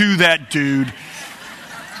can't do that, dude.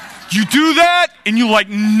 You do that and you like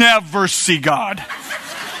never see God.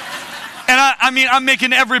 And I'm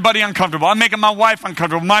making everybody uncomfortable. I'm making my wife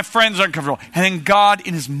uncomfortable, my friends uncomfortable. And then God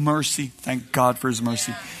in his mercy, thank God for his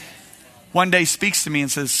mercy, one day speaks to me and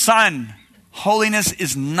says, son, holiness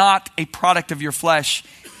is not a product of your flesh.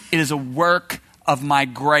 It is a work of my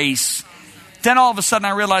grace. Then all of a sudden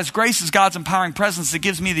I realized grace is God's empowering presence that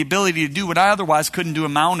gives me the ability to do what I otherwise couldn't do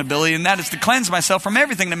in my own ability, and that is to cleanse myself from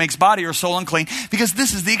everything that makes body or soul unclean, because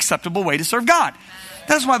this is the acceptable way to serve God.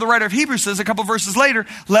 That's why the writer of Hebrews says a couple verses later,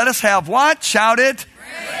 let us have what? Shout it.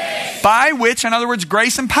 Grace. By which, in other words,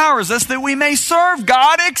 grace empowers us that we may serve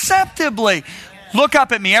God acceptably. Look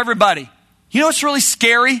up at me, everybody. You know what's really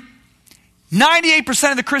scary?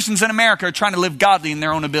 98% of the Christians in America are trying to live godly in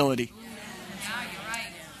their own ability.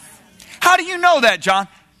 How do you know that, John?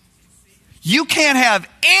 You can't have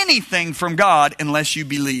anything from God unless you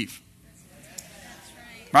believe.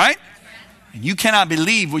 Right? And you cannot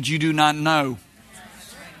believe what you do not know.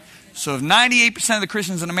 So if 98% of the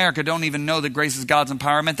Christians in America don't even know that grace is God's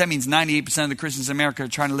empowerment, that means 98% of the Christians in America are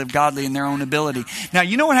trying to live godly in their own ability. Now,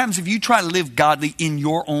 you know what happens if you try to live godly in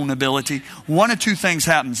your own ability? One of two things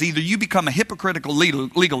happens. Either you become a hypocritical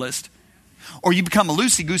legalist, or you become a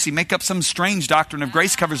loosey-goosey, make up some strange doctrine of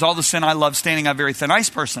grace covers all the sin I love, standing on a very thin ice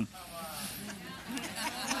person.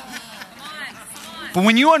 But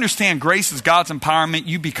when you understand grace is God's empowerment,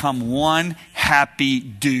 you become one happy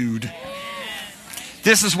dude.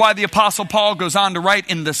 This is why the Apostle Paul goes on to write,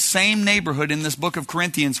 in the same neighborhood in this book of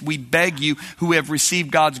Corinthians, we beg you who have received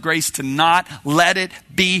God's grace to not let it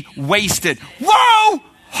be wasted. Whoa!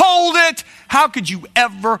 Hold it! How could you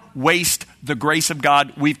ever waste the grace of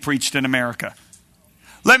God we've preached in America?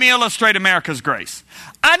 Let me illustrate America's grace.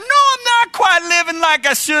 I know I'm not quite living like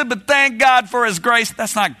I should, but thank God for his grace.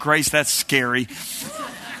 That's not grace, that's scary.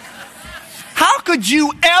 How could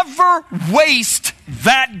you ever waste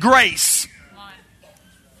that grace?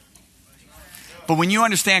 But when you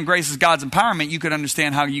understand grace is God's empowerment, you could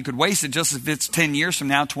understand how you could waste it. Just if it's 10 years from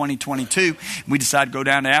now, 2022, we decide to go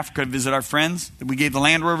down to Africa to visit our friends that we gave the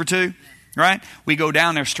Land Rover to, right? We go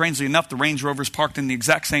down there, strangely enough, the Range Rover's parked in the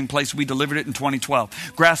exact same place we delivered it in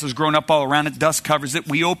 2012. Grass has grown up all around it, dust covers it.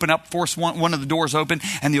 We open up, force one of the doors open,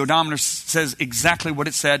 and the odometer says exactly what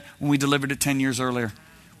it said when we delivered it 10 years earlier.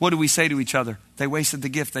 What do we say to each other? They wasted the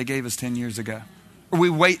gift they gave us 10 years ago. Or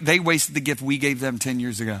they wasted the gift we gave them 10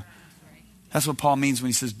 years ago. That's what Paul means when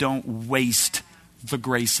he says, don't waste the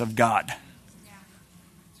grace of God.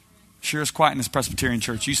 Sure is quiet in this Presbyterian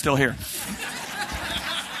church. You still here?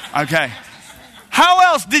 Okay.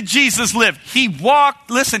 How else did Jesus live? He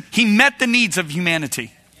walked, listen, he met the needs of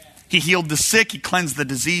humanity. He healed the sick. He cleansed the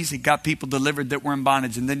disease. He got people delivered that were in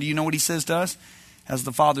bondage. And then do you know what he says to us? As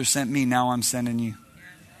the Father sent me, now I'm sending you.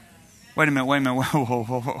 Wait a minute.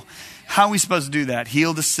 Whoa. How are we supposed to do that?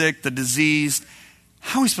 Heal the sick, the diseased.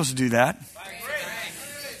 How are we supposed to do that?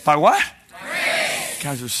 By what? Grace. You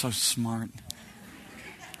guys are so smart.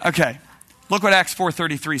 Okay. Look what Acts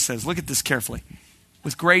 4:33 says. Look at this carefully.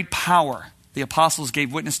 With great power, The apostles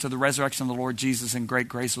gave witness to the resurrection of the Lord Jesus, and great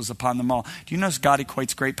grace was upon them all. Do you notice God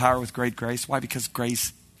equates great power with great grace? Why? Because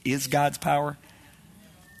grace is God's power.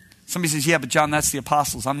 Somebody says, yeah, but John, that's the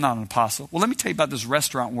apostles. I'm not an apostle. Well, let me tell you about this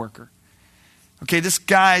restaurant worker. Okay, this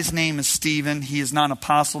guy's name is Stephen. He is not an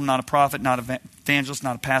apostle, not a prophet, not an evangelist,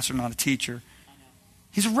 not a pastor, not a teacher.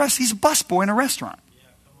 He's a busboy in a restaurant.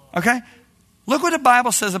 Okay? Look what the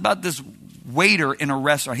Bible says about this waiter in a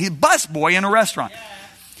restaurant. He's a busboy in a restaurant.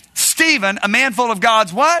 Stephen, a man full of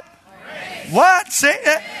God's what? Grace. What? Say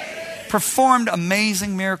it. Performed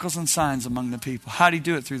amazing miracles and signs among the people. How did he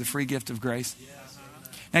do it? Through the free gift of grace.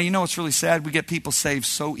 Now, you know what's really sad? We get people saved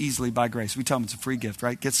so easily by grace. We tell them it's a free gift,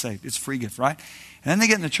 right? Get saved. It's a free gift, right? And then they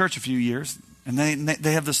get in the church a few years, and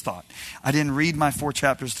they have this thought. I didn't read my 4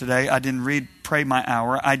 chapters today. I didn't pray my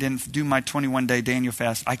hour. I didn't do my 21-day Daniel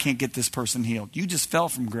fast. I can't get this person healed. You just fell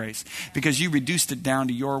from grace because you reduced it down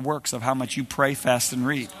to your works of how much you pray, fast, and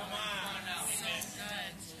read.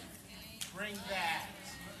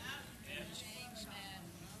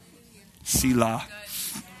 Selah.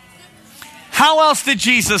 How else did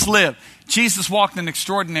Jesus live? Jesus walked in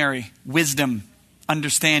extraordinary wisdom,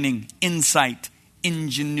 understanding, insight,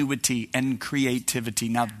 ingenuity, and creativity.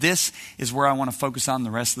 Now, this is where I want to focus on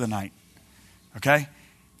the rest of the night. Okay?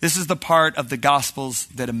 This is the part of the Gospels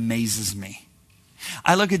that amazes me.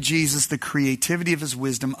 I look at Jesus, the creativity of his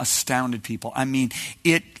wisdom astounded people. I mean,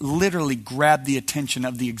 it literally grabbed the attention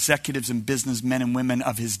of the executives and businessmen and women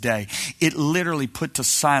of his day. It literally put to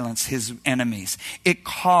silence his enemies. It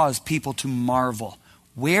caused people to marvel.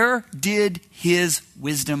 Where did his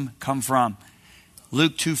wisdom come from?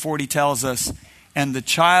 Luke 2:40 tells us, and the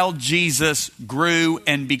child Jesus grew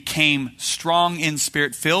and became strong in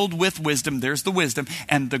spirit, filled with wisdom. There's the wisdom.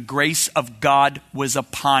 And the grace of God was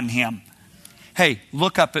upon him. Hey,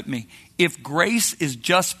 look up at me. If grace is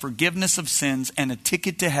just forgiveness of sins and a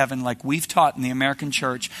ticket to heaven like we've taught in the American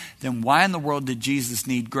church, then why in the world did Jesus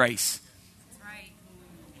need grace? Right.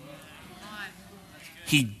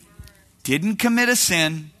 He didn't commit a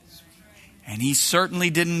sin, and he certainly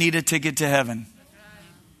didn't need a ticket to heaven.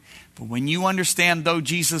 But when you understand, though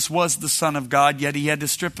Jesus was the Son of God, yet he had to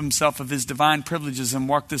strip himself of his divine privileges and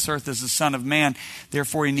walk this earth as the Son of Man.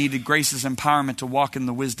 Therefore, he needed grace's empowerment to walk in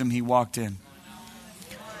the wisdom he walked in.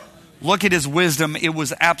 Look at his wisdom. It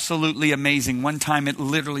was absolutely amazing. One time it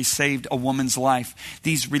literally saved a woman's life.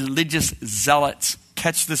 These religious zealots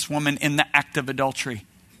catch this woman in the act of adultery.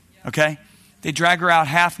 Okay? They drag her out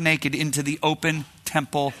half naked into the open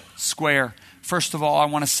temple square. First of all, I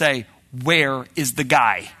want to say, where is the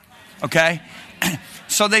guy? Okay?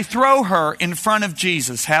 So they throw her in front of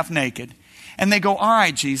Jesus, half naked. And they go, all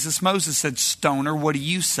right, Jesus. Moses said, stone her. What do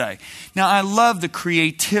you say? Now, I love the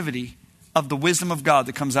creativity of the wisdom of God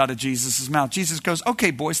that comes out of Jesus' mouth. Jesus goes,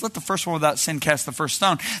 okay, boys, let the first one without sin cast the first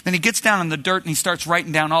stone. Then he gets down in the dirt and he starts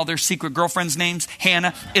writing down all their secret girlfriends' names.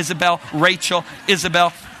 Hannah, Isabel, Rachel,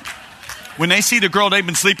 Isabel. When they see the girl they've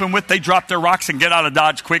been sleeping with, they drop their rocks and get out of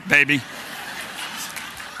Dodge quick, baby.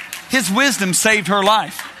 His wisdom saved her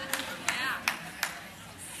life.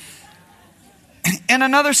 In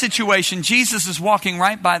another situation, Jesus is walking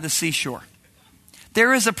right by the seashore.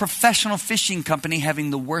 There is a professional fishing company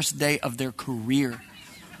having the worst day of their career.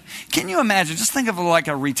 Can you imagine? Just think of it like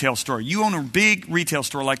a retail store. You own a big retail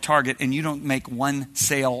store like Target and you don't make one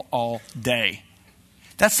sale all day.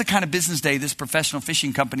 That's the kind of business day this professional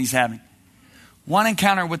fishing company's having. One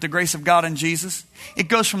encounter with the grace of God and Jesus, it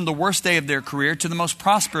goes from the worst day of their career to the most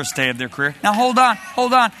prosperous day of their career. Now hold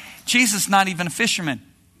on. Jesus is not even a fisherman.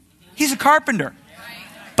 He's a carpenter.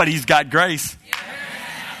 But he's got grace.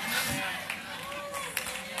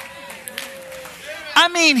 I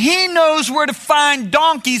mean, he knows where to find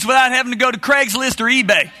donkeys without having to go to Craigslist or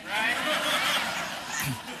eBay.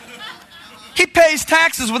 He pays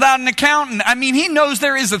taxes without an accountant. I mean, he knows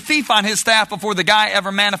there is a thief on his staff before the guy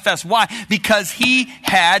ever manifests. Why? Because he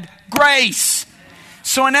had grace.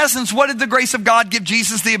 So in essence, what did the grace of God give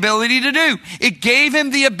Jesus the ability to do? It gave him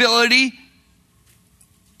the ability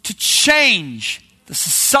to change the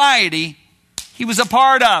society he was a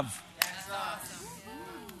part of.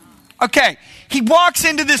 Okay, he walks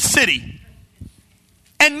into this city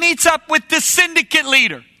and meets up with this syndicate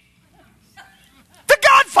leader, the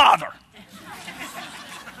Godfather.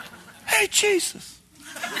 Hey, Jesus,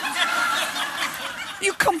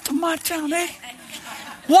 you come to my town, eh?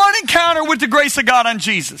 One encounter with the grace of God on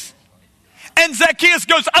Jesus. And Zacchaeus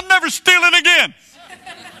goes, I'm never stealing again.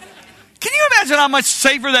 Can you imagine how much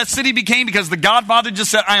safer that city became because the Godfather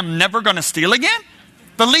just said, I am never going to steal again?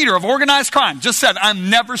 The leader of organized crime just said,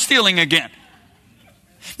 I'm never stealing again.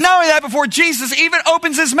 Not only that, before Jesus even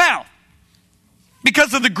opens his mouth,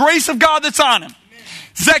 because of the grace of God that's on him,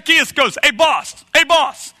 Zacchaeus goes, hey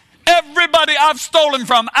boss, everybody I've stolen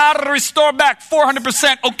from, I'll restore back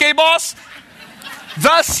 400%. Okay, boss?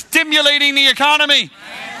 Thus stimulating the economy.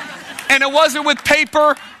 And it wasn't with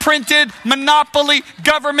paper, printed, monopoly,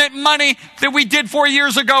 government money that we did 4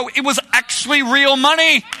 years ago. It was actually real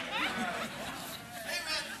money.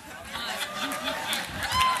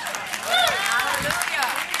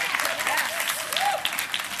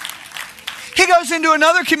 He goes into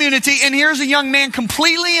another community, and here's a young man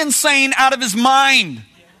completely insane, out of his mind.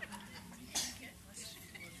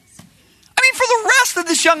 I mean, for the rest of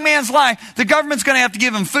this young man's life, the government's going to have to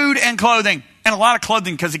give him food and clothing. And a lot of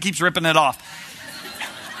clothing because he keeps ripping it off.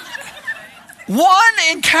 One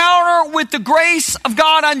encounter with the grace of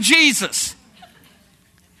God on Jesus.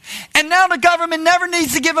 And now the government never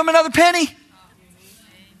needs to give him another penny.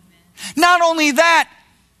 Not only that,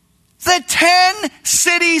 the 10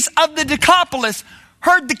 cities of the Decapolis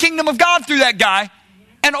heard the kingdom of God through that guy.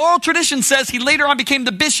 And oral tradition says he later on became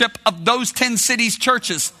the bishop of those 10 cities'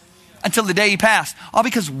 churches until the day he passed. All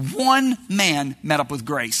because one man met up with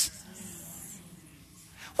grace.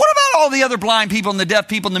 What about all the other blind people and the deaf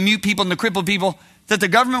people and the mute people and the crippled people that the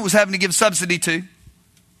government was having to give subsidy to?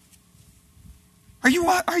 Are you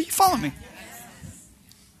following me?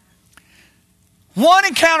 One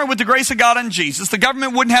encounter with the grace of God on Jesus. The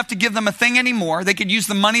government wouldn't have to give them a thing anymore. They could use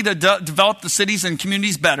the money to develop the cities and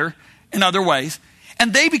communities better in other ways.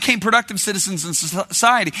 And they became productive citizens in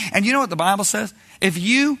society. And you know what the Bible says? If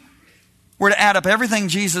you were to add up everything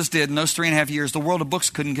Jesus did in those 3.5 years, the world of books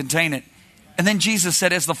couldn't contain it. And then Jesus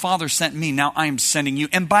said, as the Father sent me, now I am sending you.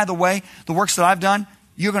 And by the way, the works that I've done,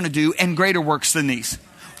 you're going to do, and greater works than these.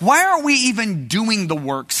 Why are we even doing the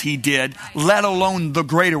works he did, let alone the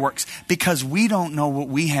greater works? Because we don't know what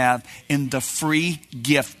we have in the free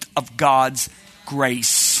gift of God's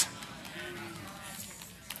grace.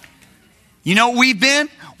 You know what we've been?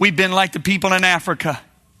 We've been like the people in Africa.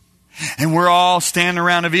 And we're all standing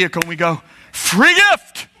around a vehicle and we go, free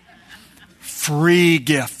gift! Free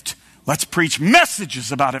gift. Let's preach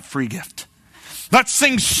messages about it, free gift. Let's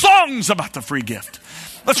sing songs about the free gift.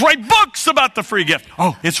 Let's write books about the free gift.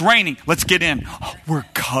 Oh, it's raining. Let's get in. Oh, we're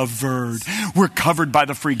covered. We're covered by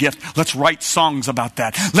the free gift. Let's write songs about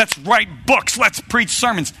that. Let's write books. Let's preach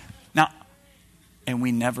sermons. Now, and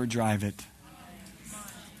we never drive it.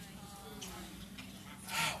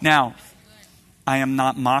 Now, I am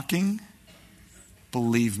not mocking.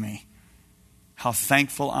 Believe me, how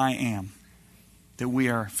thankful I am that we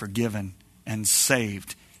are forgiven and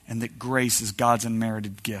saved and that grace is God's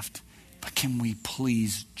unmerited gift. But can we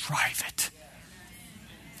please drive it?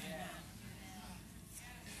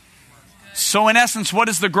 So in essence, what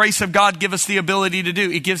does the grace of God give us the ability to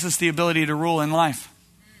do? It gives us the ability to rule in life.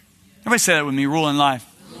 Everybody say that with me, rule in life.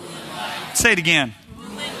 Rule in life. Say it again. Rule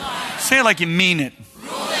in life. Say it like you mean it.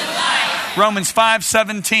 Rule in life. Romans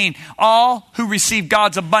 5:17. All who receive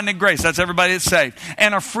God's abundant grace, that's everybody that's saved,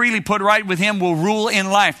 and are freely put right with him will rule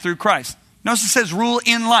in life through Christ. Notice it says rule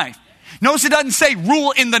in life. Notice it doesn't say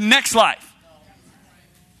rule in the next life.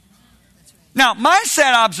 Now, my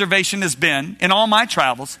sad observation has been, in all my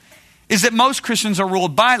travels, is that most Christians are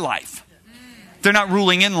ruled by life. They're not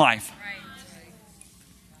ruling in life.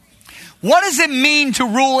 What does it mean to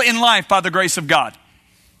rule in life by the grace of God?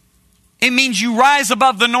 It means you rise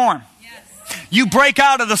above the norm. You break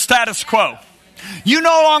out of the status quo. You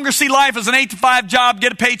no longer see life as an 8-to-5 job,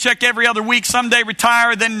 get a paycheck every other week, someday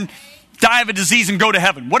retire, then die of a disease and go to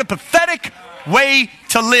heaven. What a pathetic way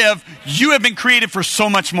to live. You have been created for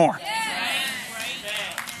so much more.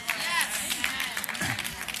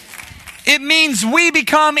 It means we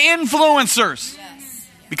become influencers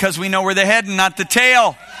because we know we're the head and not the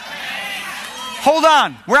tail. Hold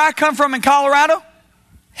on. Where I come from in Colorado,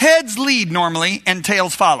 heads lead normally and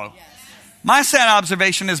tails follow. My sad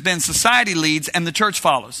observation has been society leads and the church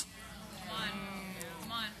follows.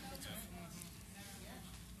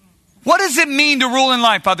 What does it mean to rule in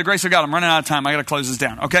life by the grace of God? I'm running out of time. I got to close this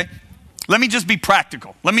down, okay? Let me just be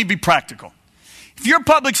practical. Let me be practical. If you're a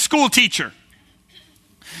public school teacher,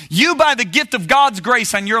 you, by the gift of God's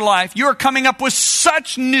grace on your life, you are coming up with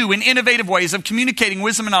such new and innovative ways of communicating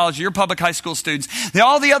wisdom and knowledge to your public high school students that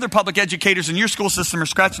all the other public educators in your school system are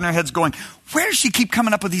scratching their heads going, where does she keep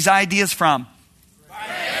coming up with these ideas from?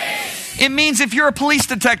 It means if you're a police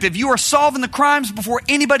detective, you are solving the crimes before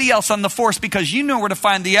anybody else on the force because you know where to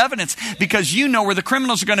find the evidence, because you know where the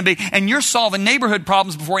criminals are going to be, and you're solving neighborhood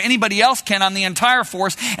problems before anybody else can on the entire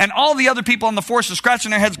force, and all the other people on the force are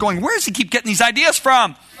scratching their heads going, where does he keep getting these ideas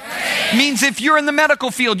from? It means if you're in the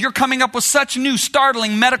medical field, you're coming up with such new,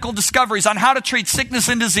 startling medical discoveries on how to treat sickness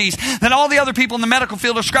and disease that all the other people in the medical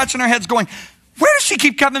field are scratching their heads going, Where does she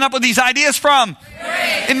keep coming up with these ideas from?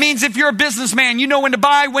 It means if you're a businessman, you know when to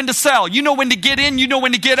buy, when to sell. You know when to get in, you know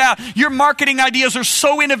when to get out. Your marketing ideas are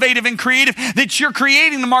so innovative and creative that you're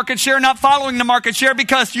creating the market share, not following the market share,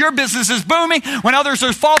 because your business is booming when others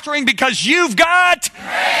are faltering because you've got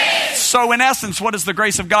grace. So in essence, what does the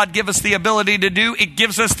grace of God give us the ability to do? It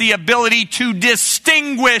gives us the ability to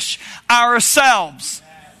distinguish ourselves.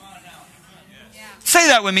 Say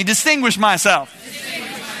that with me, distinguish myself.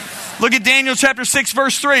 Look at Daniel chapter 6,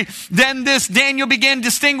 verse 3. Then this Daniel began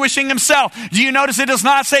distinguishing himself. Do you notice it does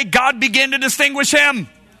not say God began to distinguish him?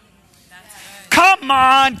 Come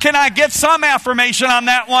on, can I get some affirmation on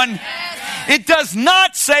that one? It does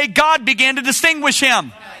not say God began to distinguish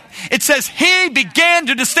him. It says he began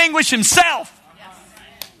to distinguish himself.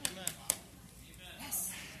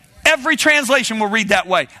 Every translation will read that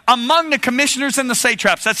way. Among the commissioners and the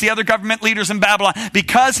satraps, that's the other government leaders in Babylon,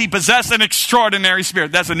 because he possessed an extraordinary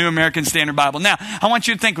spirit. That's a New American Standard Bible. Now, I want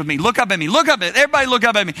you to think with me. Look up at me. Look up at everybody. Look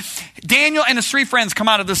up at me. Daniel and his three friends come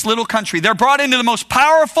out of this little country. They're brought into the most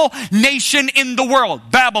powerful nation in the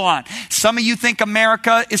world, Babylon. Some of you think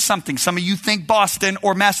America is something. Some of you think Boston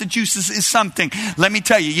or Massachusetts is something. Let me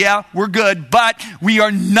tell you, yeah, we're good, but we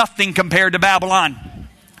are nothing compared to Babylon.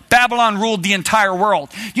 Babylon ruled the entire world.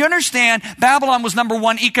 You understand? Babylon was number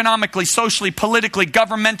one economically, socially, politically,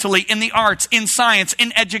 governmentally, in the arts, in science,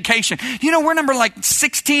 in education. You know, we're number like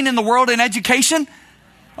 16 in the world in education.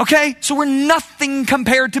 Okay? So we're nothing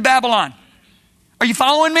compared to Babylon. Are you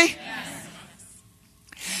following me? Yes.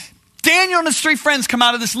 Daniel and his three friends come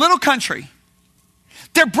out of this little country.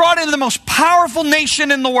 They're brought into the most powerful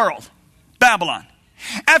nation in the world, Babylon.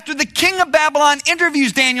 After the king of Babylon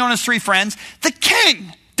interviews Daniel and his three friends, the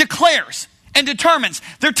king declares and determines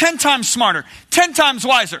they're 10 times smarter, 10 times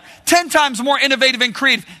wiser, 10 times more innovative and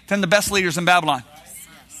creative than the best leaders in Babylon.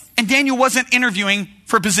 And Daniel wasn't interviewing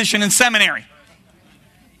for a position in seminary.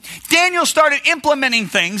 Daniel started implementing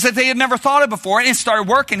things that they had never thought of before, and it started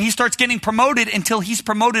working. He starts getting promoted until he's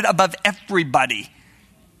promoted above everybody.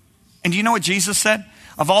 And do you know what Jesus said?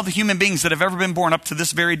 Of all the human beings that have ever been born up to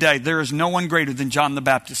this very day, there is no one greater than John the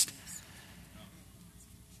Baptist.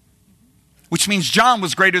 Which means John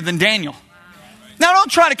was greater than Daniel. Now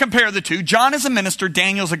don't try to compare the two. John is a minister,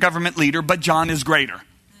 Daniel's a government leader, but John is greater.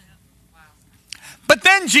 But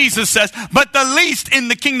then Jesus says, but the least in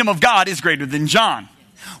the kingdom of God is greater than John.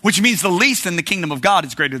 Which means the least in the kingdom of God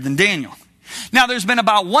is greater than Daniel. Now there's been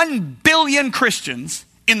about 1 billion Christians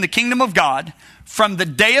in the kingdom of God from the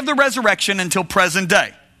day of the resurrection until present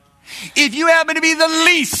day. If you happen to be the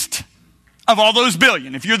least of all those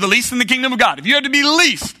billion, if you're the least in the kingdom of God, if you have to be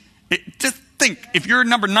least, just think, if you're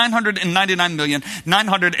number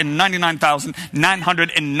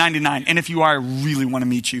 999,999,999, and if you are, I really want to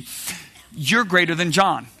meet you, you're greater than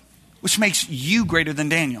John, which makes you greater than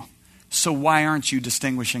Daniel. So why aren't you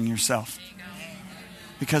distinguishing yourself?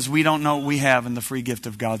 Because we don't know what we have in the free gift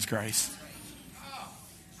of God's grace.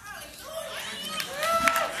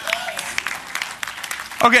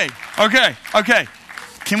 Okay.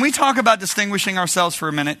 Can we talk about distinguishing ourselves for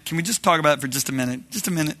a minute? Can we just talk about it for just a minute? Just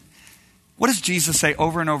a minute. What does Jesus say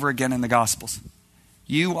over and over again in the Gospels?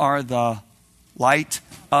 You are the light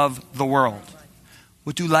of the world.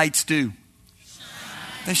 What do lights do?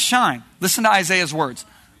 They shine. Listen to Isaiah's words.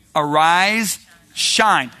 Arise,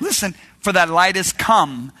 shine. Listen, for that light is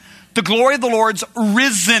come. The glory of the Lord's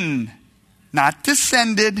risen, not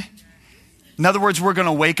descended. In other words, we're going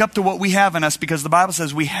to wake up to what we have in us because the Bible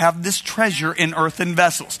says we have this treasure in earthen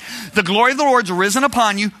vessels. The glory of the Lord's risen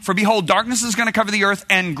upon you, for behold, darkness is going to cover the earth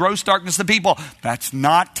and gross darkness the people. That's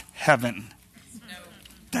not heaven.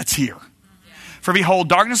 That's here. For behold,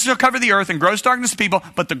 darkness shall cover the earth and gross darkness the people,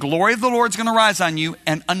 but the glory of the Lord is going to rise on you,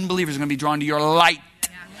 and unbelievers are going to be drawn to your light.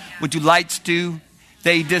 What do lights do?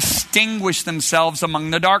 They distinguish themselves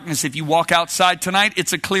among the darkness. If you walk outside tonight,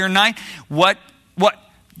 it's a clear night. What?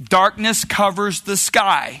 Darkness covers the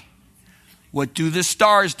sky. What do the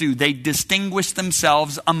stars do? They distinguish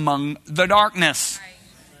themselves among the darkness.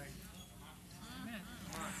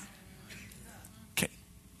 Okay.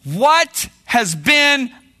 What has been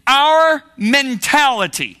our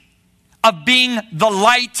mentality of being the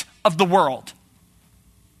light of the world?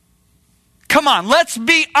 Come on, let's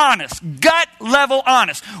be honest, gut level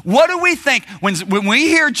honest. What do we think when we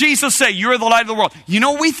hear Jesus say, you're the light of the world? You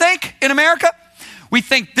know what we think in America? We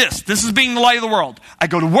think this is being the light of the world. I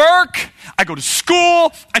go to work, I go to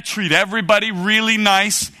school, I treat everybody really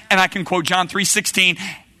nice, and I can quote John 3:16,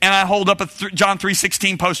 and I hold up a John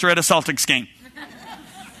 3:16 poster at a Celtics game.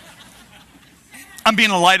 I'm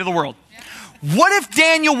being the light of the world. What if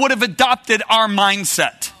Daniel would have adopted our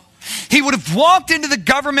mindset? He would have walked into the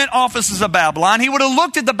government offices of Babylon. He would have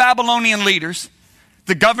looked at the Babylonian leaders,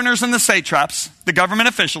 the governors and the satraps, the government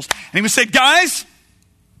officials, and he would say, guys,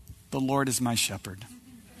 the Lord is my shepherd.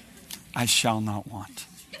 I shall not want.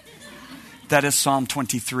 That is Psalm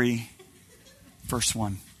 23, verse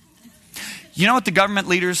 1. You know what the government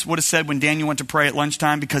leaders would have said when Daniel went to pray at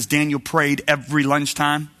lunchtime? Because Daniel prayed every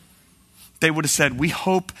lunchtime. They would have said, we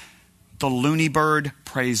hope the loony bird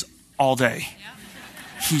prays all day.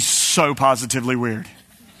 He's so positively weird.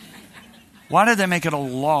 Why did they make it a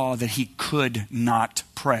law that he could not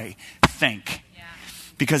pray? Think.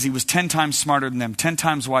 Because he was 10 times smarter than them, 10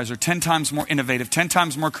 times wiser, 10 times more innovative, 10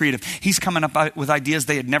 times more creative. He's coming up with ideas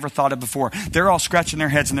they had never thought of before. They're all scratching their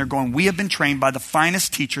heads and they're going, we have been trained by the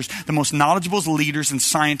finest teachers, the most knowledgeable leaders and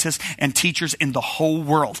scientists and teachers in the whole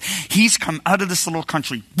world. He's come out of this little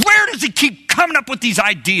country. Where does he keep coming up with these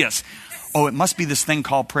ideas? Oh, it must be this thing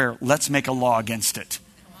called prayer. Let's make a law against it.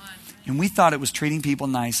 And we thought it was treating people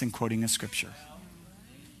nice and quoting a scripture.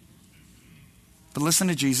 But listen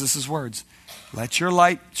to Jesus' words. Let your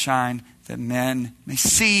light shine that men may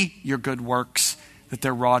see your good works, that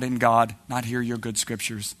they're wrought in God, not hear your good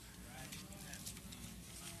scriptures.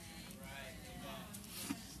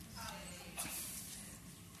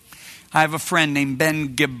 I have a friend named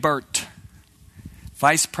Ben Gibbert,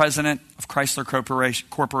 Vice President of Chrysler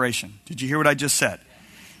Corporation. Did you hear what I just said?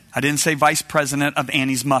 I didn't say Vice President of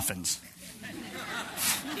Annie's Muffins.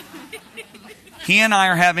 He and I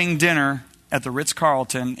are having dinner at the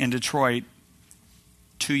Ritz-Carlton in Detroit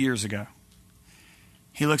 2 years ago.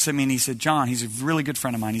 He looks at me and he said, John, he's a really good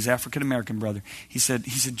friend of mine. He's an African-American brother. He said,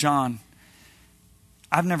 John,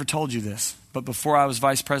 I've never told you this, but before I was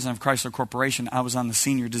vice president of Chrysler Corporation, I was on the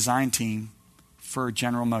senior design team for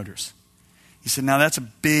General Motors. He said, now that's a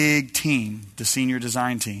big team, the senior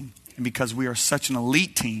design team. And because we are such an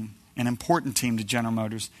elite team, an important team to General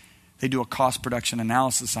Motors, they do a cost production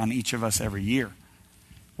analysis on each of us every year.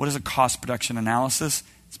 What is a cost production analysis?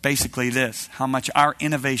 It's basically this: how much our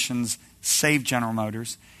innovations save General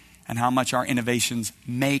Motors and how much our innovations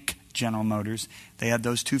make General Motors. They add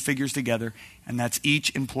those two figures together, and that's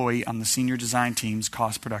each employee on the senior design team's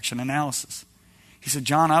cost production analysis. He said,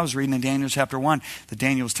 John, I was reading in Daniel chapter 1 that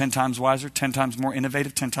Daniel was 10 times wiser, 10 times more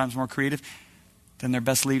innovative, 10 times more creative than their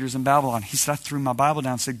best leaders in Babylon. He said, I threw my Bible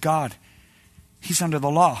down and said, God, he's under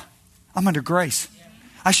the law. I'm under grace.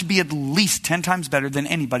 I should be at least 10 times better than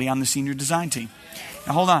anybody on the senior design team.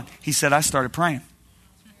 Now hold on. He said, I started praying.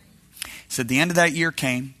 He said, the end of that year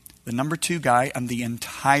came. The number 2 guy on the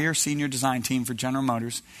entire senior design team for General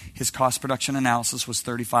Motors, his cost production analysis was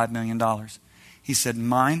 $35 million. He said,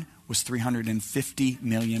 mine was $350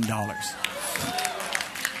 million.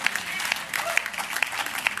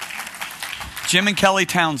 Jim and Kelly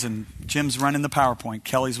Townsend. Jim's running the PowerPoint.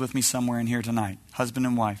 Kelly's with me somewhere in here tonight. Husband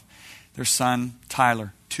and wife. Their son,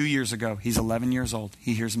 Tyler, 2 years ago. He's 11 years old.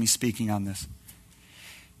 He hears me speaking on this.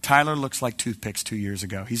 Tyler looks like toothpicks 2 years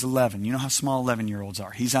ago. He's 11. You know how small 11-year-olds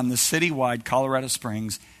are. He's on the citywide Colorado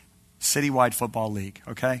Springs citywide football league,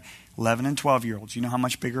 okay? 11 and 12-year-olds. You know how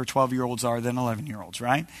much bigger 12-year-olds are than 11-year-olds,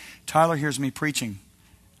 right? Tyler hears me preaching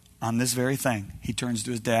on this very thing. He turns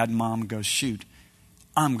to his dad and mom and goes, shoot,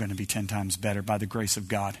 I'm going to be 10 times better by the grace of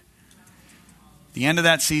God. The end of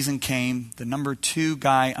that season came. The number 2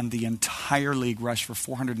 guy on the entire league rushed for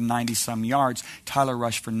 490 some yards. Tyler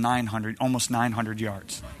rushed for 900, almost 900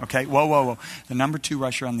 yards. Okay, whoa. The number 2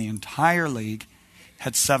 rusher on the entire league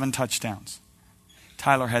had 7 touchdowns.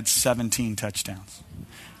 Tyler had 17 touchdowns.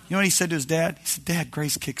 You know what he said to his dad? He said, Dad,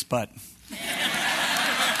 grace kicks butt.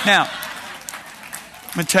 Now,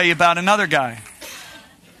 I'm going to tell you about another guy.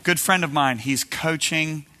 Good friend of mine. He's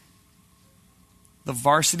coaching the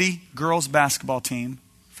varsity girls basketball team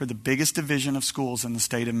for the biggest division of schools in the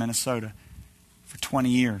state of Minnesota for 20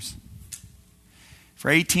 years. For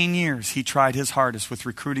 18 years, he tried his hardest with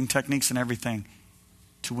recruiting techniques and everything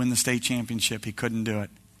to win the state championship. He couldn't do it.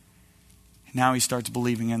 Now he starts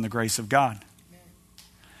believing in the grace of God.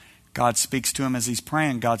 God speaks to him as he's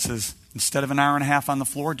praying. God says, instead of an hour and a half on the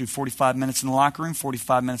floor, do 45 minutes in the locker room,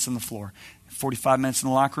 45 minutes on the floor. 45 minutes in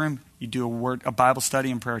the locker room, you do a Bible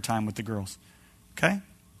study and prayer time with the girls. Okay?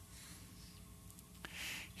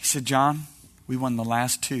 He said, John, we won the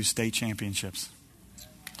last 2 state championships.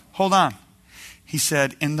 Hold on. He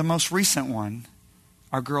said, in the most recent one,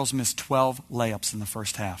 our girls missed 12 layups in the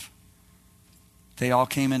first half. They all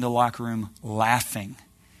came into the locker room laughing.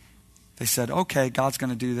 They said, okay, God's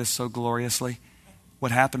going to do this so gloriously.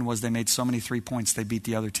 What happened was they made so many 3 points, they beat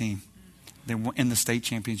the other team. They won in the state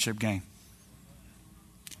championship game.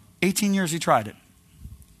 18 years he tried it.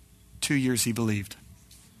 2 years he believed.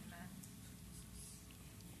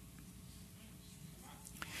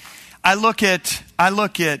 I look at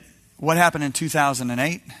what happened in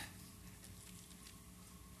 2008,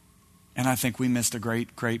 and I think we missed a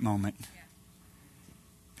great moment.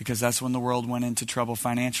 Because that's when the world went into trouble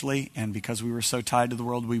financially, and because we were so tied to the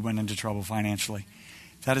world, we went into trouble financially.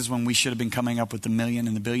 That is when we should have been coming up with the $1 million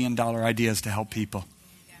and the $1 billion ideas to help people.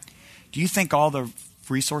 Do you think all the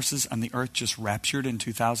resources on the earth just raptured in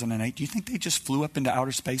 2008? Do you think they just flew up into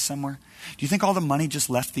outer space somewhere? Do you think all the money just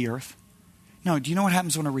left the earth? No. Do you know what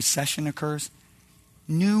happens when a recession occurs?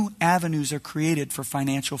 New avenues are created for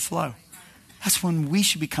financial flow. That's when we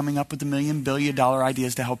should be coming up with the $1 million, $1 billion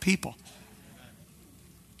ideas to help people.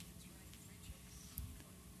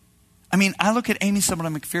 I mean, I look at Amy Semple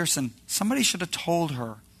McPherson. Somebody should have told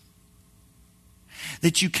her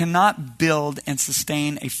that you cannot build and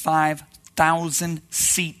sustain a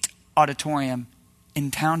 5,000-seat auditorium in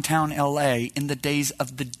downtown LA in the days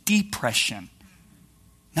of the Depression,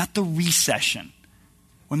 not the recession.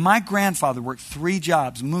 When my grandfather worked 3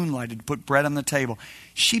 jobs, moonlighted to put bread on the table,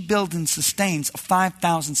 she builds and sustains a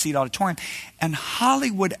 5,000-seat auditorium, and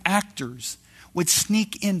Hollywood actors would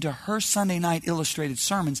sneak into her Sunday night illustrated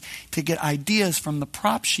sermons to get ideas from the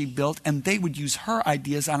props she built, and they would use her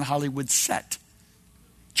ideas on Hollywood's set.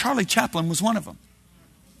 Charlie Chaplin was one of them.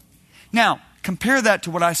 Now, compare that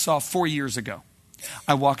to what I saw 4 years ago.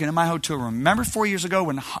 I walk into my hotel room. Remember 4 years ago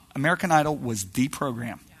when American Idol was the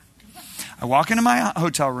program? I walk into my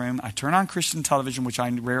hotel room, I turn on Christian television, which I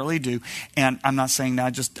rarely do, and I'm not saying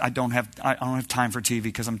that, I don't have time for TV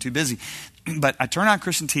because I'm too busy. But I turn on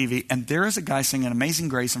Christian TV, and there is a guy singing Amazing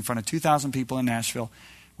Grace in front of 2,000 people in Nashville.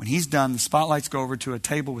 When he's done, the spotlights go over to a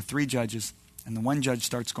table with 3 judges, and the one judge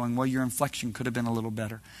starts going, well, your inflection could have been a little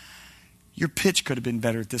better. Your pitch could have been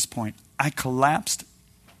better at this point. I collapsed,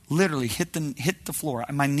 literally hit the floor.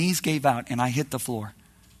 My knees gave out, and I hit the floor.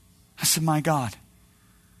 I said, my God,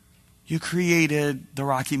 you created the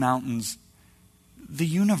Rocky Mountains, the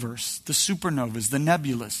universe, the supernovas, the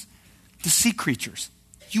nebulas, the sea creatures.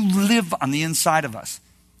 You live on the inside of us.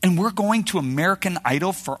 And we're going to American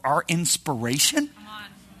Idol for our inspiration? Come on.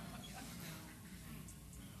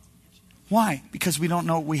 Why? Because we don't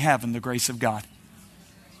know what we have in the grace of God.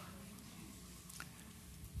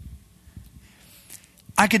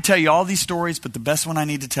 I could tell you all these stories, but the best one I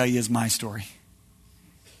need to tell you is my story.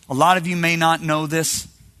 A lot of you may not know this,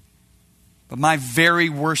 but my very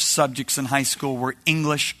worst subjects in high school were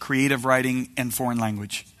English, creative writing, and foreign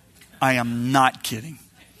language. I am not kidding.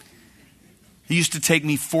 It used to take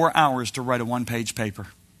me 4 hours to write a 1-page paper.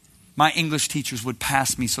 My English teachers would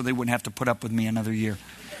pass me so they wouldn't have to put up with me another year.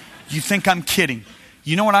 You think I'm kidding?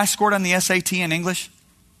 You know what I scored on the SAT in English?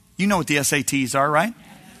 You know what the SATs are, right?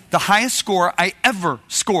 The highest score I ever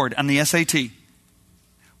scored on the SAT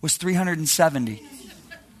was 370.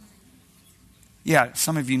 Yeah,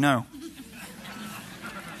 some of you know.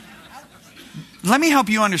 Let me help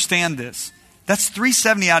you understand this. That's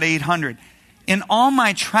 370 out of 800. In all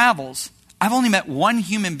my travels, I've only met one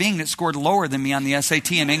human being that scored lower than me on the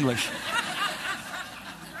SAT in English.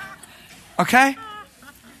 Okay?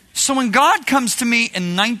 So when God comes to me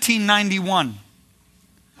in 1991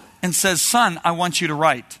 and says, son, I want you to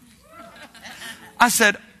write. I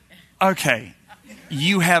said, okay,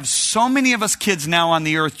 you have so many of us kids now on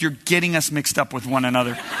the earth, you're getting us mixed up with one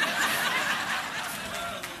another.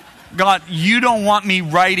 God, you don't want me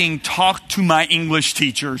writing, talk to my English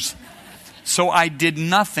teachers. So I did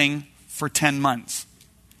nothing for 10 months.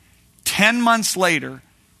 10 months later,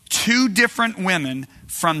 2 different women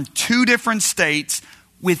from 2 different states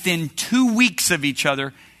within 2 weeks of each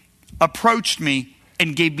other approached me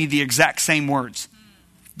and gave me the exact same words.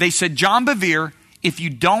 They said, John Bevere, if you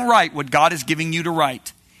don't write what God is giving you to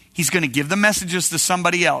write, he's going to give the messages to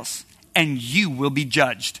somebody else and you will be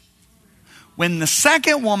judged. When the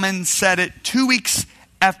second woman said it 2 weeks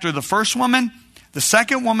after the first woman, the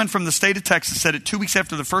second woman from the state of Texas said it 2 weeks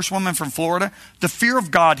after the first woman from Florida, the fear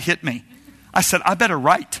of God hit me. I said, I better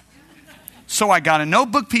write. So I got a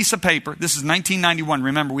notebook piece of paper. This is 1991.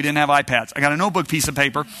 Remember, we didn't have iPads. I got a notebook piece of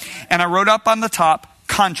paper, and I wrote up on the top,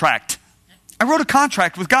 contract. I wrote a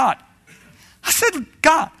contract with God. I said,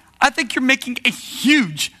 God, I think you're making a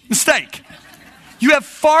huge mistake. You have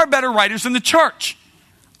far better writers in the church.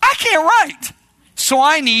 I can't write. So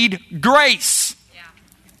I need grace. Yeah.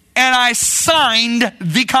 And I signed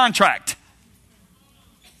the contract.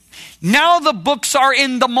 Now the books are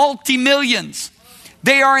in the multi-millions.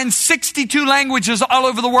 They are in 62 languages all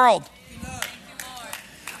over the world.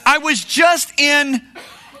 I was just in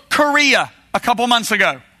Korea a couple months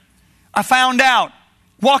ago. I found out,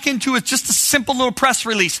 walk into it, just a simple little press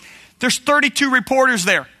release. There's 32 reporters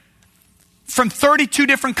there from 32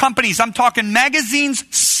 different companies. I'm talking magazines,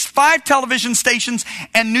 5 television stations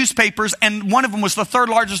and newspapers, and one of them was the 3rd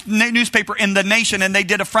largest newspaper in the nation, and they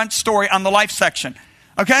did a front story on the life section.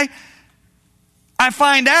 Okay? I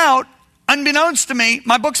find out, unbeknownst to me,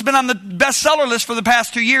 my book's been on the bestseller list for the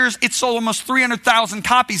past 2 years. It sold almost 300,000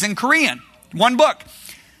 copies in Korean. One book.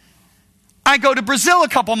 I go to Brazil a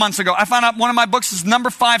couple months ago. I found out one of my books is number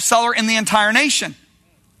 5 seller in the entire nation.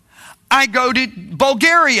 I go to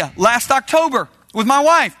Bulgaria last October with my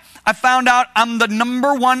wife. I found out I'm the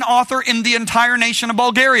number 1 author in the entire nation of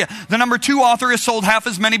Bulgaria. The number 2 author has sold half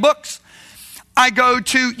as many books. I go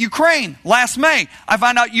to Ukraine last May. I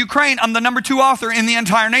find out Ukraine, I'm the number 2 author in the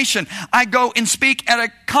entire nation. I go and speak at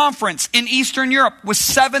a conference in Eastern Europe with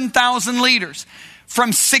 7,000 leaders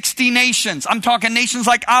from 60 nations. I'm talking nations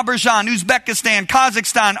like Azerbaijan, Uzbekistan,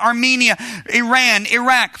 Kazakhstan, Armenia, Iran,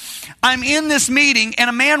 Iraq. I'm in this meeting and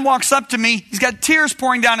a man walks up to me. He's got tears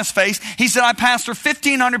pouring down his face. He said, I pastor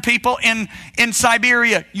 1,500 people in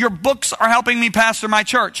Siberia. Your books are helping me pastor my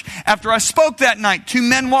church. After I spoke that night, 2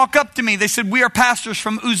 men walk up to me. They said, we are pastors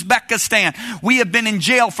from Uzbekistan. We have been in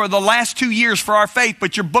jail for the last 2 years for our faith,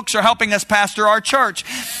 but your books are helping us pastor our church.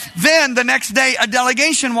 Then the next day, a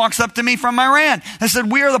delegation walks up to me from Iran. They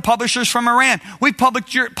said, we are the publishers from Iran. We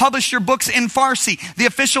published your books in Farsi, the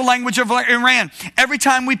official language of Iran. Every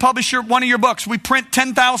time we publish one of your books, we print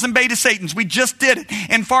 10,000 Beta Satans. We just did it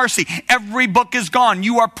in Farsi. Every book is gone.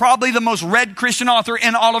 You are probably the most read Christian author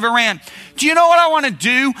in all of Iran. Do you know what I want to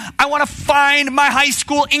do? I want to find my high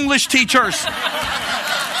school English teachers.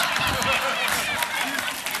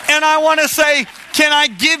 And I want to say, can I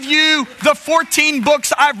give you the 14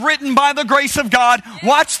 books I've written by the grace of God?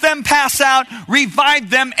 Watch them pass out, revive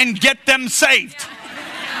them, and get them saved.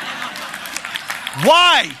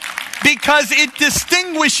 Why? Because it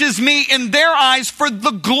distinguishes me in their eyes for the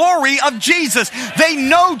glory of Jesus. They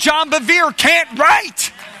know John Bevere can't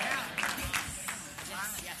write.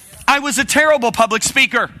 I was a terrible public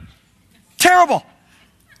speaker. Terrible.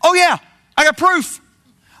 Oh yeah, I got proof.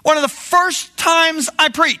 One of the first times I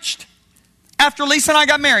preached, after Lisa and I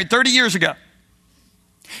got married 30 years ago,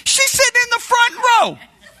 she's sitting in the front row.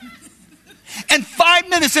 And 5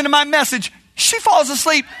 minutes into my message, she falls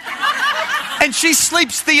asleep. And she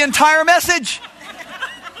sleeps the entire message.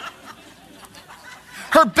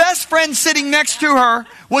 Her best friend sitting next to her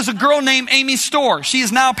was a girl named Amy Storr. She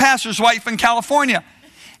is now a pastor's wife in California.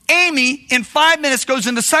 Amy, in 5 minutes, goes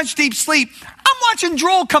into such deep sleep, I'm watching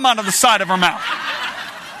drool come out of the side of her mouth.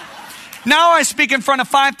 Now I speak in front of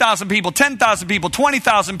 5,000 people, 10,000 people,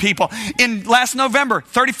 20,000 people. In last November,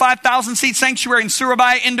 35,000 seat sanctuary in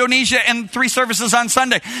Surabaya, Indonesia, and 3 services on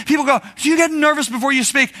Sunday. People go, do you get nervous before you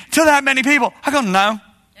speak to that many people? I go, no.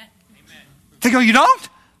 They go, you don't?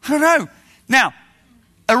 I go, no. Now,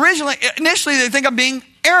 initially they think I'm being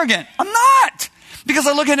arrogant. I'm not. Because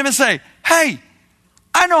I look at him and say, hey,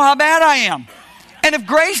 I know how bad I am. And if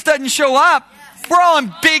grace doesn't show up, we're all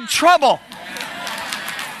in big trouble.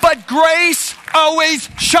 But grace always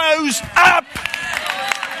shows up.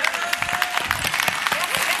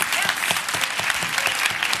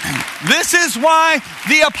 This is why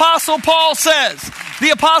the Apostle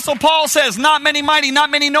Paul says, not many mighty, not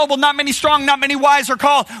many noble, not many strong, not many wise are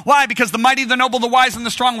called. Why? Because the mighty, the noble, the wise, and the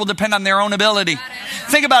strong will depend on their own ability.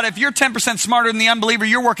 Think about it. If you're 10% smarter than the unbeliever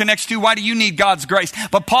you're working next to, why do you need God's grace?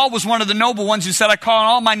 But Paul was one of the noble ones who said, I call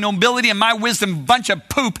all my nobility and my wisdom a bunch of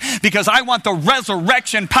poop because I want the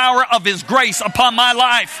resurrection power of his grace upon my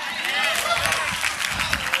life.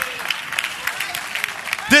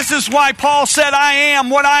 This is why Paul said, I am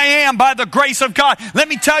what I am by the grace of God. Let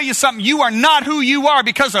me tell you something. You are not who you are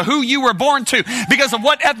because of who you were born to, because of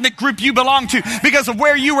what ethnic group you belong to, because of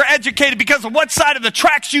where you were educated, because of what side of the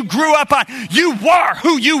tracks you grew up on. You are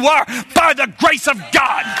who you are by the grace of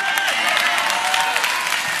God.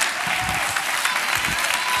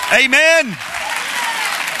 Amen.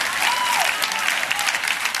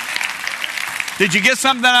 Did you get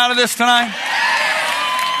something out of this tonight?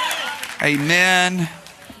 Amen.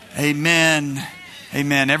 Amen.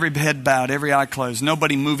 Amen. Every head bowed, every eye closed.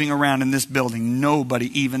 Nobody moving around in this building.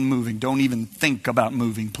 Nobody even moving. Don't even think about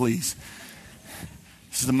moving, please.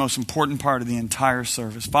 This is the most important part of the entire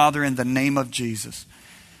service. Father, in the name of Jesus,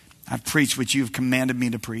 I've preached what you've commanded me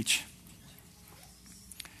to preach.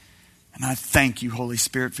 And I thank you, Holy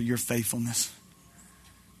Spirit, for your faithfulness.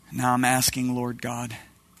 And now I'm asking, Lord God,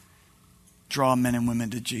 draw men and women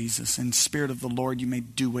to Jesus. In the Spirit of the Lord, you may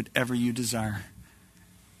do whatever you desire.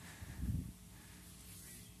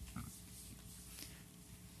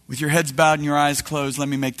 With your heads bowed and your eyes closed, let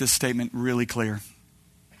me make this statement really clear.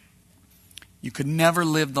 You could never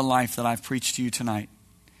live the life that I've preached to you tonight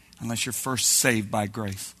unless you're first saved by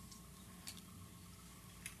grace.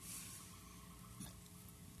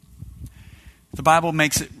 The Bible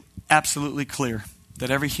makes it absolutely clear that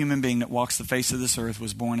every human being that walks the face of this earth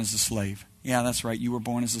was born as a slave. Yeah, that's right. You were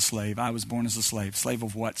born as a slave. I was born as a slave. Slave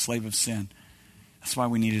of what? Slave of sin. That's why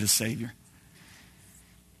we needed a Savior.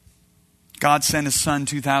 God sent his son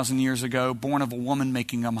 2,000 years ago, born of a woman,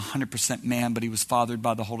 making him 100% man, but he was fathered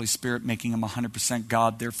by the Holy Spirit, making him 100%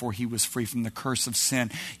 God. Therefore, he was free from the curse of sin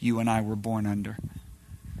you and I were born under.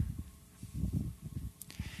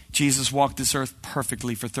 Jesus walked this earth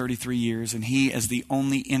perfectly for 33 years, and he, as the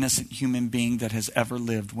only innocent human being that has ever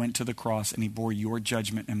lived, went to the cross and he bore your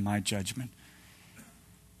judgment and my judgment.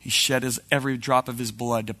 He shed every drop of his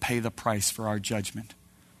blood to pay the price for our judgment.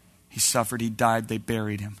 He suffered, he died, they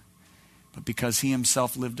buried him. But because he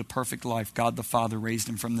himself lived a perfect life, God the Father raised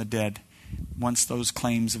him from the dead once those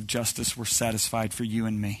claims of justice were satisfied for you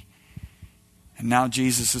and me. And now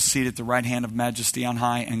Jesus is seated at the right hand of majesty on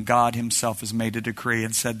high, and God himself has made a decree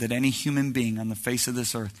and said that any human being on the face of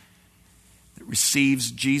this earth that receives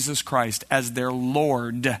Jesus Christ as their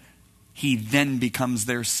Lord, he then becomes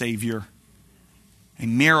their Savior. A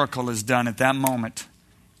miracle is done at that moment.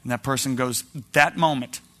 And that person goes, that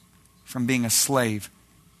moment, from being a slave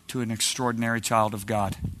to an extraordinary child of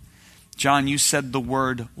God. John, you said the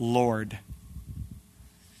word Lord.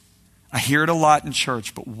 I hear it a lot in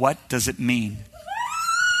church, but what does it mean?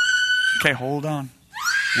 Okay, hold on.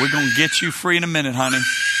 We're going to get you free in a minute, honey.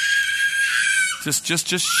 Just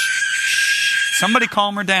shh. Somebody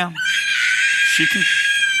calm her down. She can.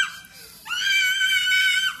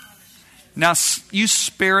 Now, you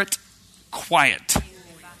spirit, quiet.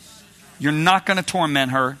 You're not going to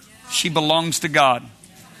torment her. She belongs to God.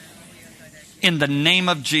 In the name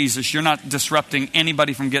of Jesus, you're not disrupting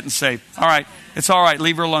anybody from getting saved. All right, it's all right.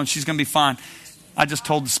 Leave her alone. She's going to be fine. I just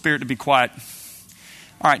told the spirit to be quiet.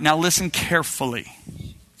 All right, now listen carefully.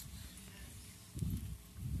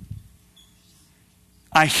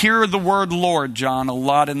 I hear the word Lord, John, a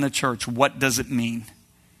lot in the church. What does it mean?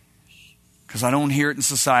 Because I don't hear it in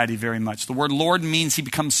society very much. The word Lord means he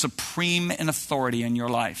becomes supreme in authority in your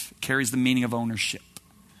life. It carries the meaning of ownership.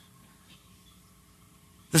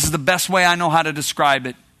 This is the best way I know how to describe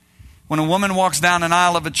it. When a woman walks down an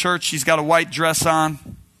aisle of a church, she's got a white dress on.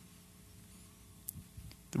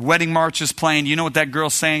 The wedding march is playing. You know what that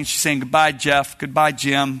girl's saying? She's saying goodbye, Jeff. Goodbye,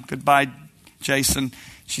 Jim. Goodbye, Jason.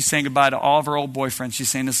 She's saying goodbye to all of her old boyfriends. She's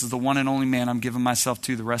saying this is the one and only man I'm giving myself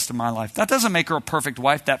to the rest of my life. That doesn't make her a perfect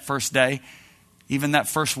wife that first day, even that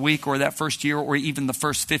first week or that first year or even the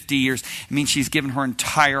first 50 years. It means she's given her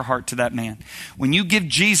entire heart to that man. When you give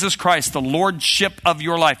Jesus Christ the lordship of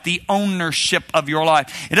your life, the ownership of your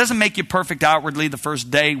life, it doesn't make you perfect outwardly the first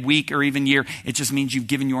day, week, or even year. It just means you've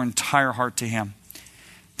given your entire heart to him.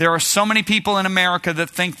 There are so many people in America that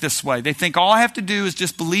think this way. They think all I have to do is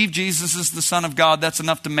just believe Jesus is the Son of God. That's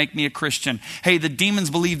enough to make me a Christian. Hey, the demons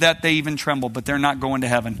believe that. They even tremble, but they're not going to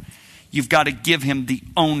heaven. You've got to give him the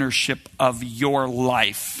ownership of your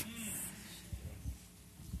life.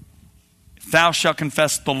 Thou shalt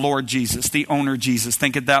confess the Lord Jesus, the owner Jesus.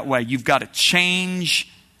 Think it that way. You've got to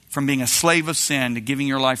change from being a slave of sin to giving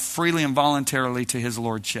your life freely and voluntarily to his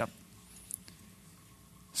lordship.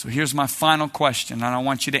 So here's my final question, and I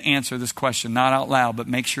want you to answer this question, not out loud, but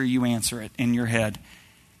make sure you answer it in your head.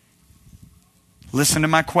 Listen to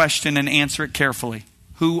my question and answer it carefully.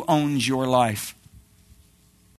 Who owns your life?